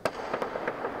 Oh,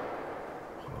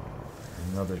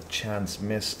 another chance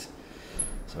missed.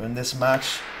 So in this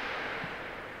match,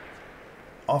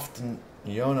 often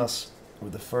Jonas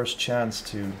with the first chance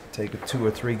to take a 2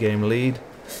 or 3 game lead,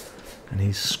 and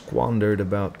he squandered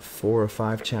about 4 or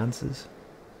 5 chances.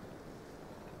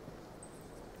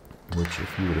 Which,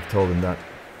 if you would have told him that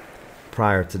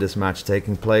prior to this match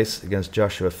taking place against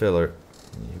Joshua Filler,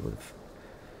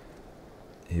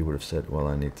 he would have said, well,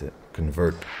 I need to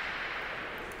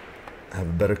have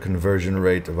a better conversion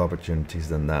rate of opportunities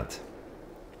than that.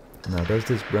 Now, does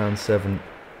this brown 7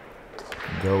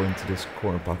 go into this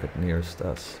corner pocket nearest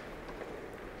us?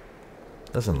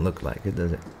 Doesn't look like it,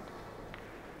 does it?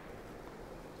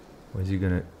 Or is he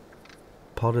gonna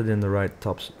pot it in the right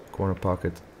top corner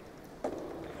pocket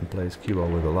and play his cue ball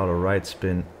with a lot of right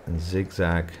spin and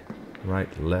zigzag, right,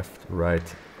 left,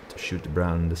 right, to shoot the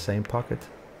brown in the same pocket?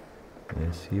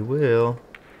 Yes, he will.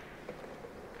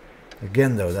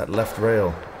 Again though, that left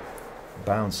rail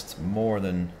bounced more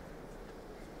than...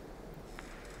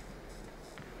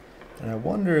 And I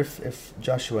wonder if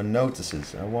Joshua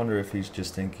notices. I wonder if he's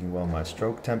just thinking, well, my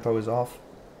stroke tempo is off.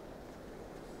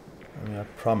 I mean, I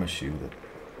promise you that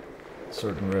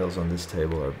certain rails on this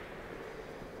table are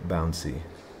bouncy,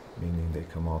 meaning they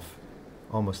come off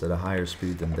almost at a higher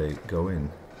speed than they go in.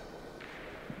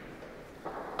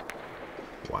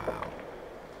 Wow.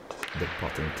 The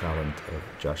potting talent of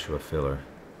Joshua Filler.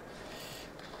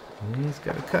 He's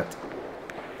got a cut.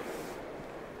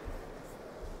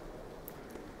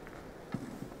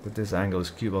 With this angle,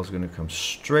 his cue ball is going to come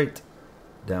straight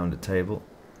down the table.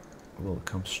 Will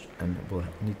come and will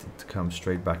need to come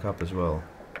straight back up as well.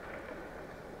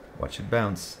 Watch it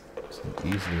bounce. It's not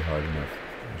easily hard enough.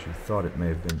 As you thought, it may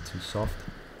have been too soft.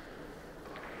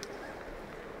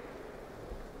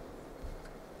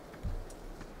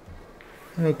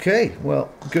 Okay, well,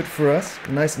 good for us.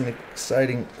 Nice and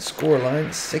exciting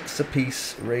scoreline. 6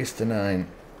 apiece, race to 9.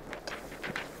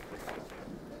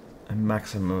 A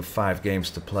maximum of 5 games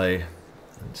to play,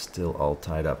 and still all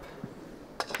tied up.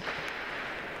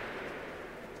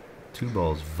 2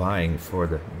 balls vying for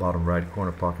the bottom right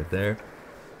corner pocket there.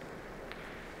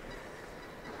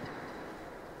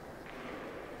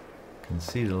 Can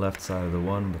see the left side of the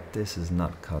one, but this is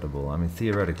not cuttable. I mean,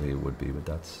 theoretically it would be, but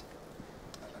that's...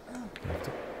 You have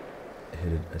to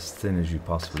hit it as thin as you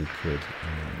possibly could,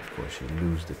 and then of course you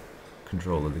lose the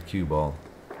control of the cue ball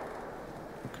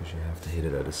because you have to hit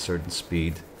it at a certain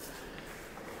speed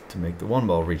to make the one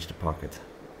ball reach the pocket.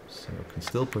 So it can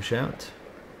still push out.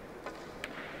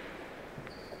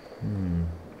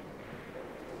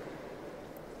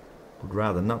 Would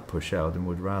rather not push out and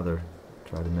would rather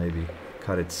try to maybe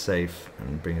cut it safe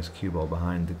and bring his cue ball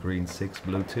behind the green 6,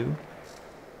 blue 2.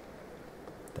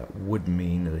 That would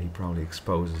mean that he probably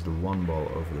exposes the one ball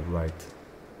over the right,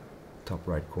 top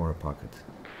right corner pocket.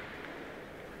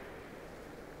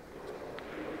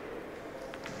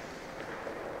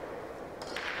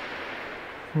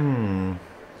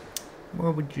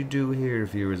 What would you do here,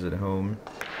 viewers at home?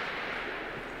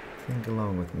 Think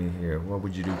along with me here. What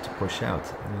would you do to push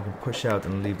out? And you can push out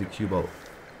and leave the cue ball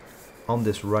on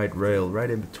this right rail, right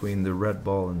in between the red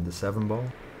ball and the 7 ball.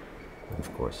 And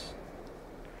of course,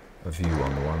 a view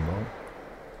on the one ball.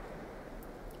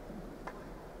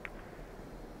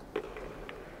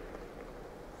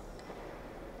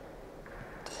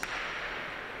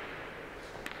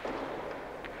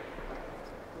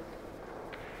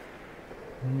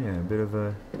 Yeah, a bit of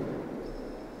a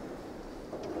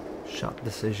shot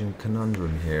decision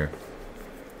conundrum here.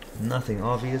 Nothing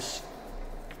obvious.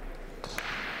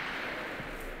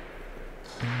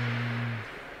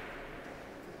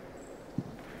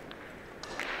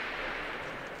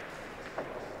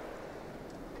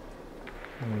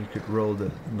 You could roll the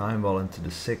 9 ball into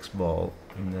the 6 ball,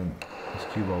 and then his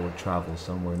cue ball would travel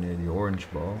somewhere near the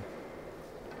orange ball.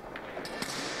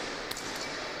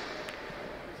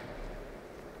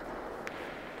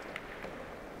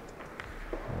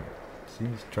 See,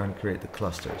 he's trying to create the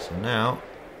cluster. So now,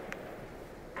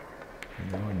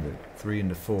 and the 3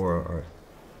 and the 4 are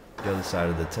the other side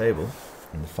of the table,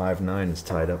 and the 5-9 is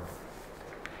tied up.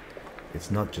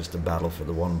 It's not just a battle for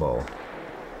the one ball.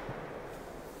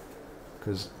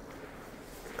 Because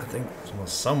I think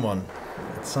someone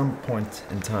at some point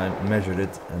in time measured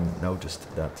it and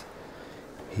noticed that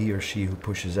he or she who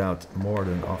pushes out more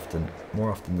often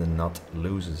than not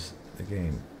loses the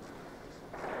game.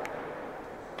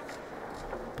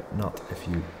 But not if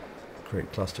you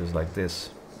create clusters like this.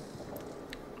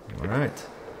 Alright,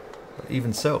 but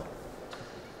even so,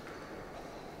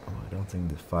 I don't think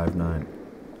the 5-9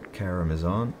 carom is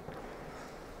on.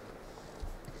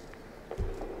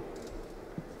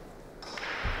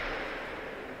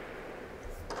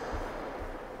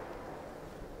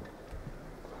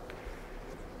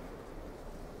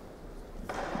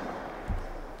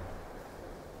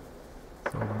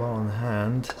 Ball in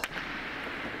hand.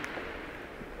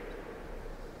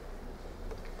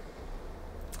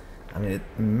 I mean, it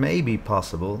may be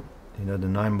possible, you know, the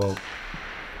 9 ball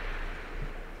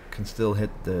can still hit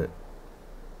the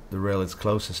rail it's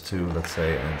closest to, let's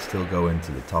say, and still go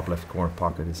into the top left corner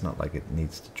pocket. It's not like it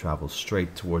needs to travel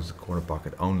straight towards the corner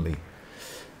pocket only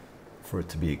for it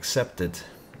to be accepted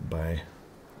by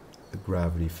the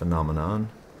gravity phenomenon.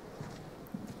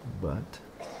 But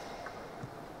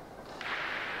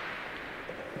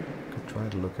try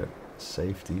to look at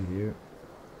safety here.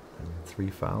 3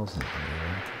 fouls.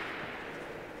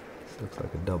 This looks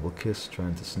like a double kiss,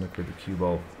 trying to snooker the cue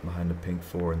ball behind the pink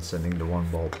 4 and sending the one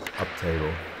ball up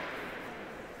table.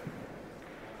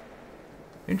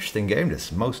 Interesting game,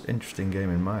 this. Most interesting game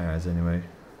in my eyes anyway.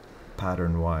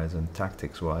 Pattern wise and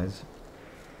tactics wise.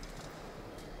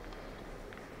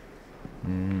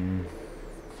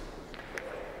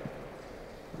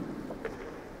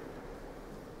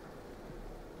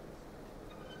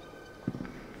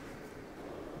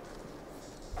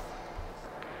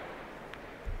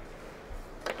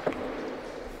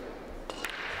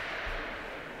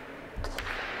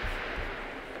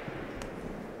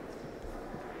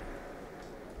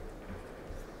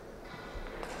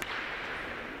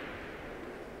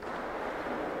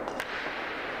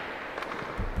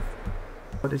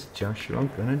 What is Joshua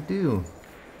gonna do?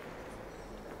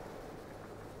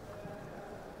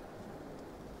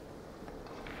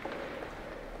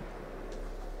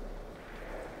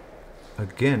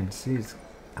 Again, see,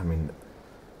 I mean,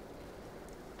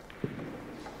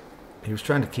 he was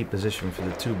trying to keep position for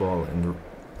the 2 ball in the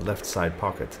left side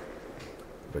pocket,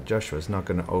 but Joshua's not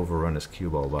going to overrun his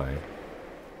cue ball by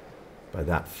by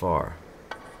that far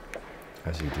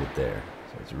as he did there.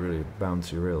 So it's a really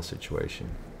bouncy rail situation.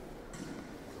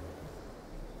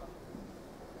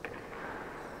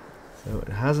 So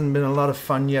it hasn't been a lot of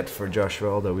fun yet for Joshua,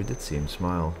 although we did see him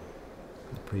smile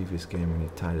in the previous game when he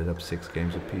tied it up 6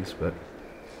 games apiece, but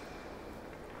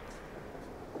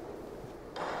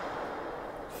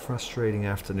frustrating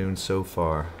afternoon so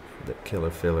far, that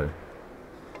killer filler.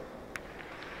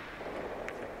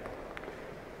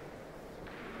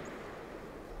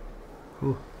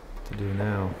 Whew, what to do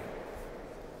now?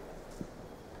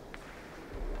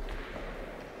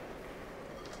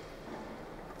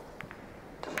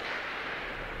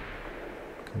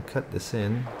 Can cut this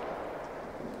in.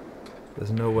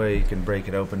 There's no way he can break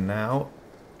it open now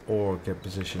or get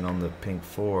position on the pink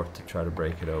 4 to try to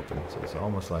break it open. So it's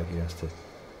almost like he has to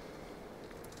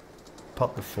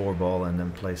pot the 4 ball and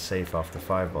then play safe off the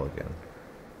 5 ball again.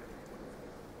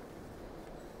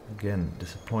 Again,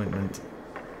 disappointment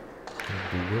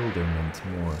and bewilderment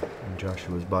more in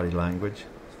Joshua's body language.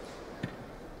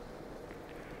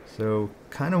 So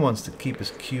kind of wants to keep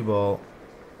his cue ball.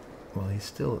 Well, he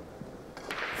still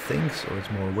thinks, or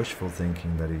it's more wishful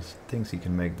thinking, that he thinks he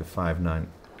can make the 5-9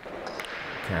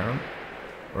 carom,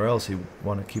 or else he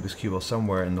want to keep his cue ball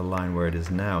somewhere in the line where it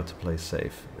is now to play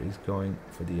safe. But he's going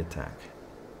for the attack.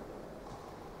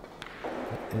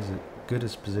 That is as good a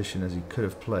position as he could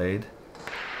have played.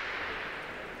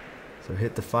 So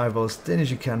hit the 5 ball as thin as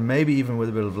you can, maybe even with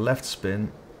a bit of left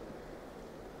spin,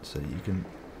 so you can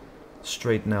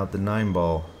straighten out the 9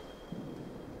 ball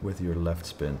with your left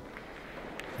spin.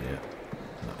 Yeah.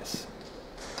 Nice.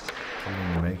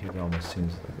 When you make it, almost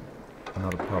seems like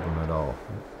not a problem at all.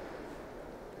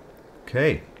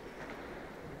 Okay.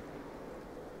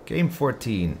 Game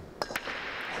 14.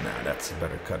 Now that's a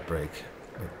better cut break.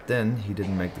 But then he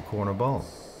didn't make the corner ball.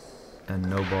 And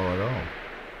no ball at all.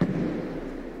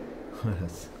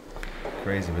 That's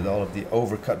crazy. With all of the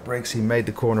overcut breaks, he made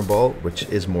the corner ball, which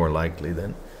is more likely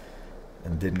then.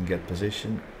 And didn't get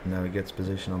position. Now he gets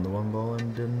position on the 1 ball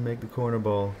and didn't make the corner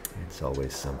ball. It's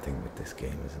always something with this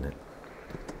game, isn't it?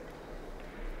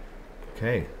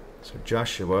 Okay, so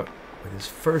Joshua, with his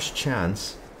first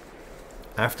chance,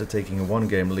 after taking a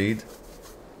 1-game lead,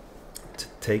 to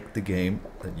take the game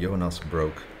that Jonas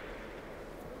broke.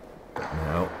 But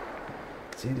now,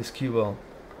 see this cue ball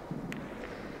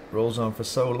rolls on for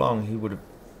so long, he would have,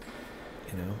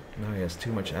 now he has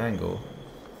too much angle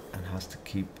and has to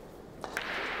keep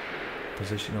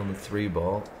position on the 3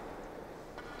 ball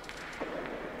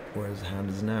where his hand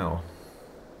is now.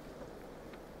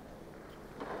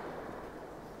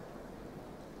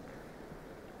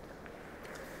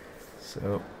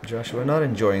 So Joshua not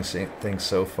enjoying things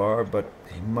so far, but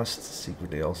he must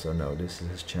secretly also know this is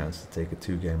his chance to take a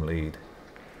 2-game lead.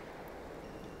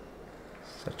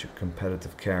 Such a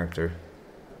competitive character,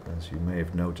 as you may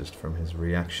have noticed from his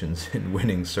reactions in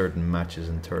winning certain matches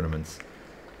and tournaments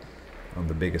on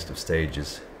the biggest of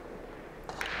stages.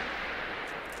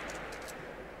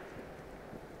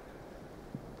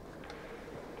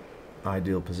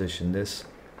 Ideal position this.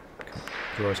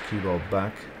 Draw his cue ball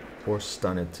back or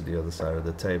stun it to the other side of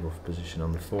the table for position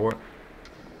on the 4.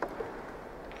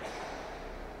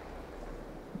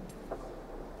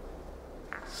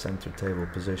 Center table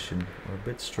position, or a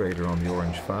bit straighter on the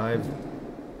orange 5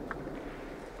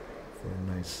 for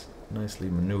a nicely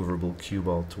maneuverable cue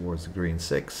ball towards the green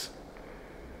 6.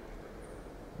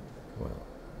 Well,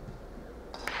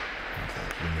 I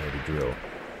think he made a drill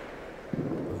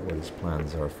of what his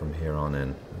plans are from here on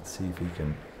in. Let's see if he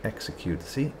can execute.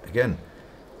 See, again,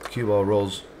 the cue ball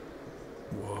rolls.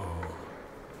 Whoa.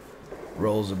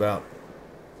 Rolls about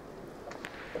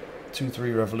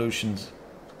 2-3 revolutions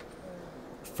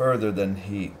further than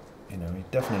he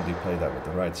definitely played that with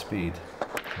the right speed.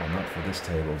 Well, not for this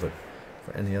table, but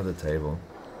for any other table.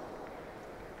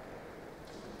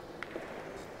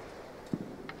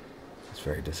 It's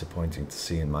very disappointing to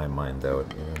see in my mind, though.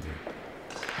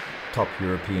 The top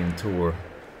European tour,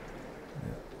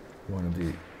 one of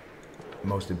the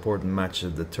most important matches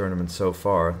of the tournament so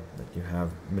far, that you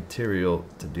have material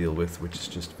to deal with which is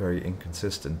just very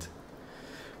inconsistent.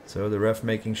 So the ref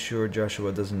making sure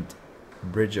Joshua doesn't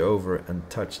bridge over and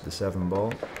touch the 7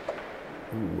 ball.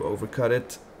 Ooh, overcut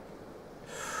it.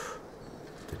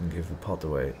 Didn't give the pot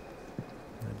away.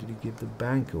 Now, did he give the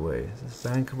bank away? Is this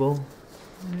bankable?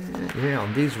 Yeah,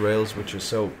 on these rails, which are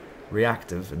so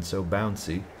reactive and so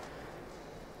bouncy,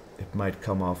 it might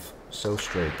come off so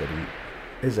straight that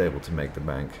he is able to make the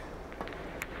bank. I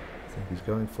think he's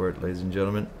going for it, ladies and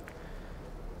gentlemen.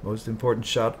 Most important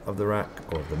shot of the rack,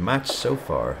 or the match so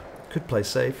far. Could play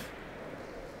safe.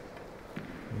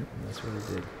 Yep, that's what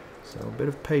he did. So a bit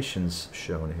of patience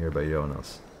shown here by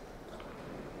Jonas.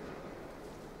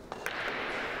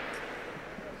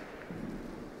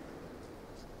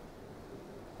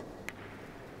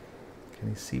 Can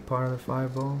he see part of the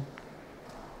 5 ball?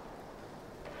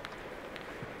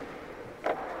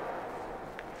 If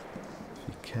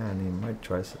he can, he might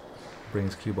try to bring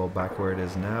his cue ball back where it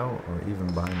is now, or even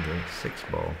behind the 6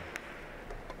 ball.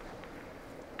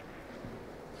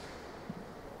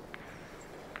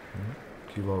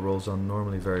 Cue ball rolls on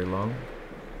normally very long.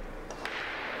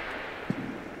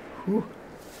 Whew.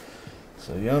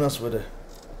 So Jonas with a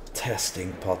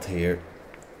testing pot here.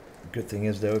 Good thing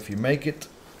is though, if you make it,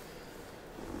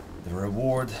 the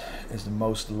reward is the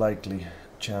most likely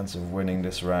chance of winning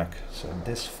this rack. So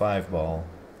this 5 ball,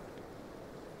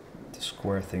 to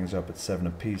square things up at 7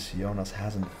 apiece, Jonas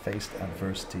hasn't faced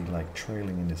adversity like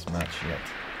trailing in this match yet.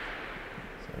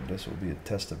 So this will be a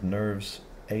test of nerves,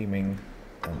 aiming,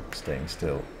 and staying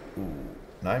still. Ooh,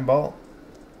 9 ball?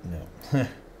 No.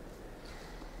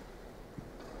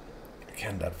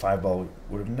 Again, that 5 ball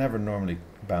would have never normally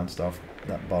bounced off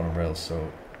that bottom rail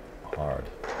so hard.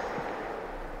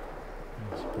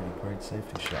 That's a pretty great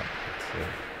safety shot.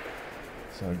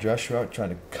 So Joshua trying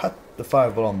to cut the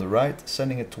 5 ball on the right,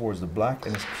 sending it towards the black,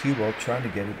 and his cue ball trying to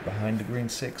get it behind the green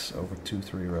 6 over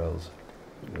 2-3 rails.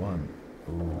 1.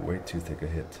 Ooh, way too thick a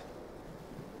hit.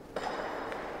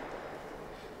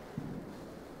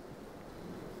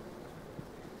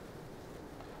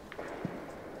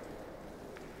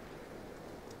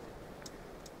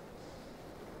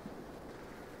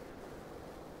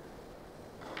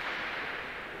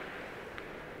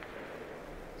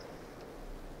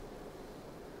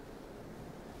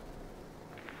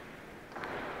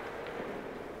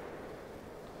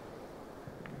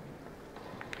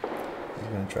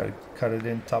 Going to try to cut it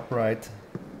in top right,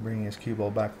 bringing his cue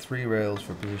ball back 3 rails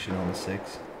for position on the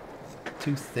 6.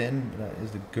 Too thin, but that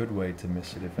is the good way to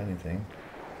miss it if anything.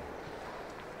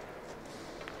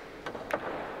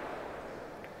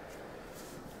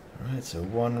 Alright, so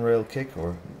 1 rail kick,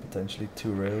 or potentially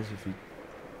 2 rails if he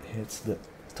hits the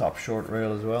top short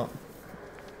rail as well.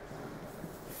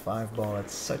 5 ball at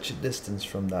such a distance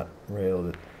from that rail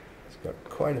that it's got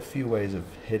quite a few ways of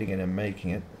hitting it and making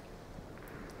it.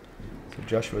 So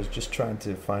Joshua's just trying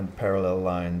to find parallel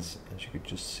lines, as you could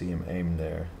just see him aim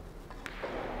there.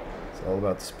 It's all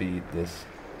about speed, this.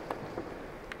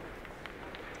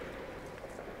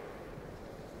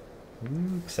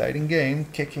 Ooh, exciting game.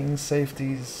 Kicking,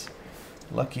 safeties,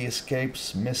 lucky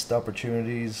escapes, missed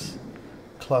opportunities,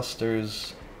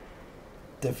 clusters.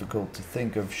 Difficult to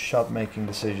think of shot-making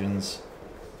decisions.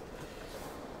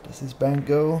 Does this bank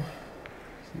go?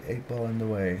 Is the 8 ball in the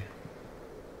way?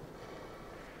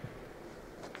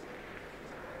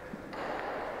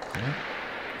 Yeah.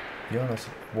 Jonas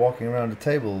walking around the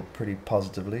table pretty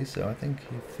positively, so I think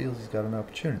he feels he's got an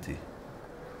opportunity.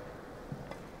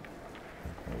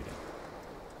 There we go.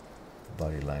 The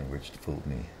body language fooled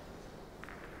me.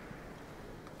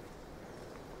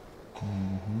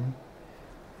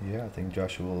 Yeah, I think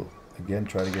Joshua will again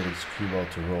try to get his cue ball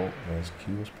to roll, where his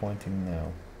cue is pointing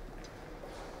now.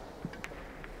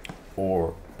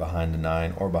 Or behind the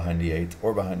 9, or behind the 8,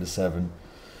 or behind the 7.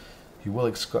 He will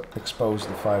expose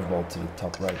the 5 ball to the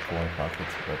top right corner pocket,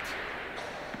 but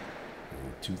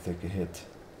too thick a hit.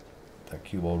 That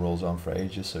cue ball rolls on for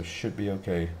ages, so should be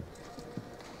okay.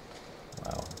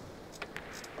 Wow.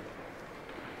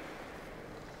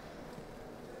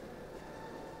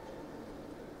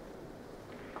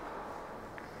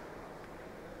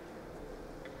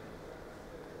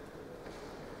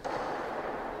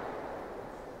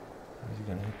 How's he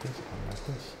gonna hit this? Like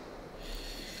this.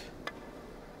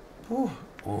 Ooh,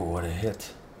 what a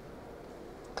hit.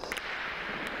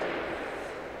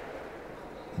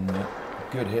 No,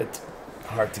 good hit.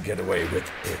 Hard to get away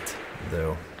with it,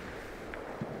 though.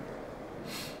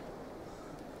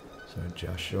 So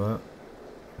Joshua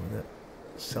with a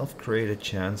self-created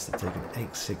chance to take an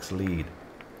 8-6 lead,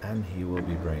 and he will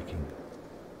be breaking.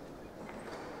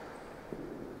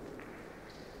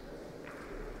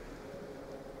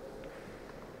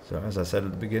 So as I said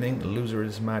at the beginning, the loser of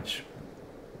this match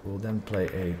will then play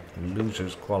a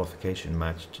loser's qualification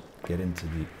match to get into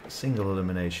the single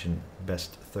elimination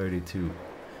best 32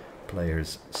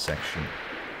 players section.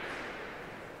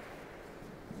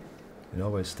 It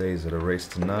always stays at a race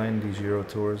to 9, these Euro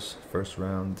Tours. First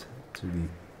round to the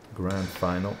grand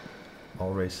final.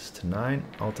 All races to 9,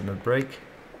 alternate break.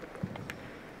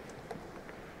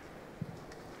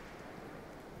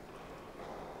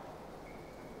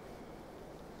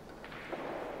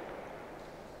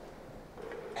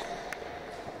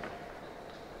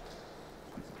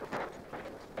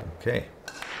 Okay.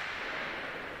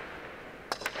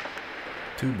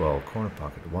 2 ball, corner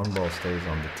pocket. 1 ball stays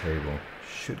on the table.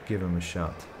 Should give him a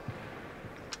shot.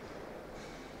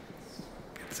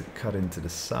 Gets a cut into the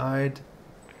side.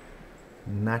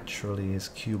 Naturally his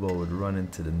cue ball would run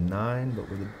into the 9, but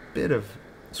with a bit of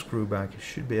screw back, you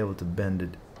should be able to bend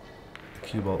it, the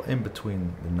cue ball in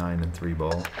between the 9 and 3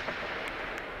 ball.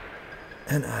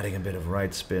 And adding a bit of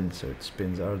right spin, so it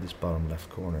spins out of this bottom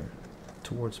left corner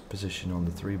towards position on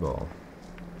the 3 ball.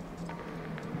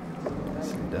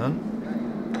 Nicely done.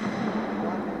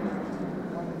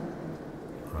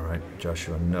 Alright,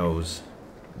 Joshua knows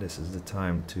this is the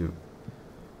time to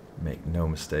make no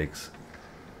mistakes,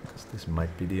 because this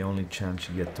might be the only chance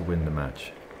you get to win the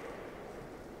match.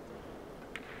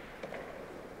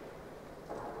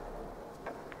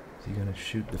 Is he going to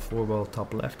shoot the 4 ball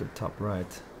top left or top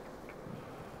right?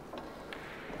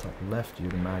 Top left,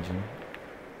 you'd imagine.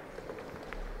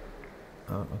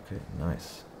 Oh, okay,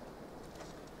 nice.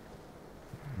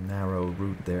 Narrow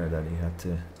route there that he had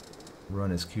to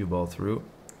run his cue ball through.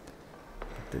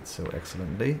 Did so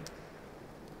excellently.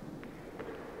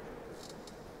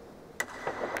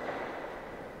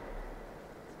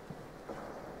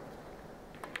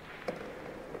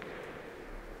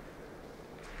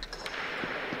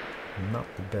 Not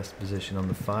the best position on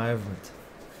the 5, but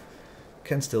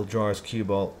can still draw his cue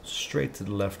ball straight to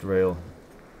the left rail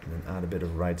and then add a bit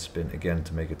of right spin again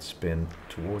to make it spin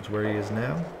towards where he is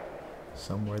now,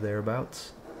 somewhere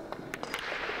thereabouts.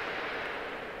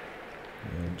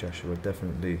 Yeah, Joshua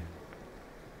definitely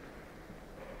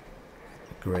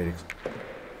a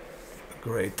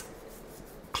great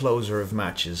closer of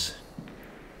matches.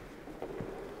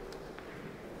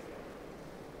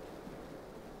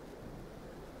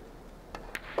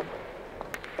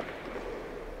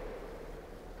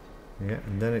 Yeah,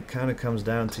 and then it kind of comes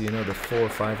down to, you know, the 4 or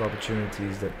 5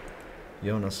 opportunities that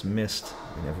Jonas missed.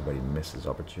 I mean, everybody misses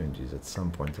opportunities at some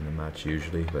point in the match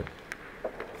usually, but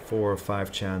 4 or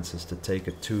 5 chances to take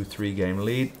a 2-3 game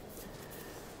lead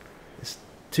is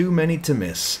too many to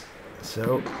miss.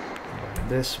 So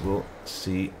this will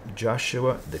see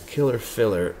Joshua, the killer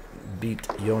filler, beat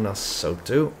Jonas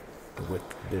Souto with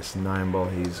this 9 ball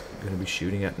he's going to be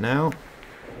shooting at now.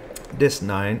 This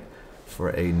 9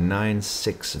 for a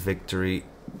 9-6 victory.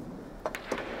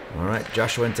 Alright,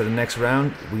 Joshua into the next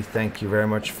round. We thank you very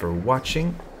much for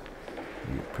watching.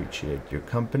 We appreciate your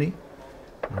company.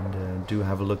 And do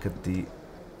have a look at the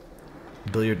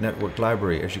Billiard Network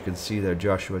library. As you can see there,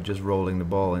 Joshua just rolling the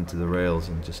ball into the rails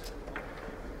and just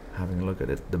having a look at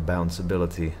it, the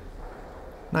bounceability.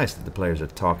 Nice that the players are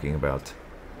talking about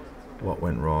what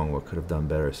went wrong, what could have done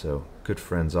better. So, good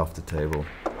friends off the table.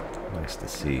 Nice to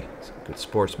see. Some good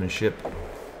sportsmanship.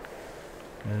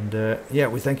 And yeah,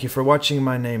 we thank you for watching.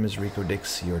 My name is Rico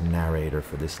Diks, your narrator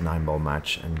for this 9-ball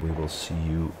match, and we will see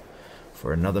you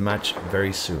for another match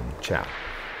very soon. Ciao.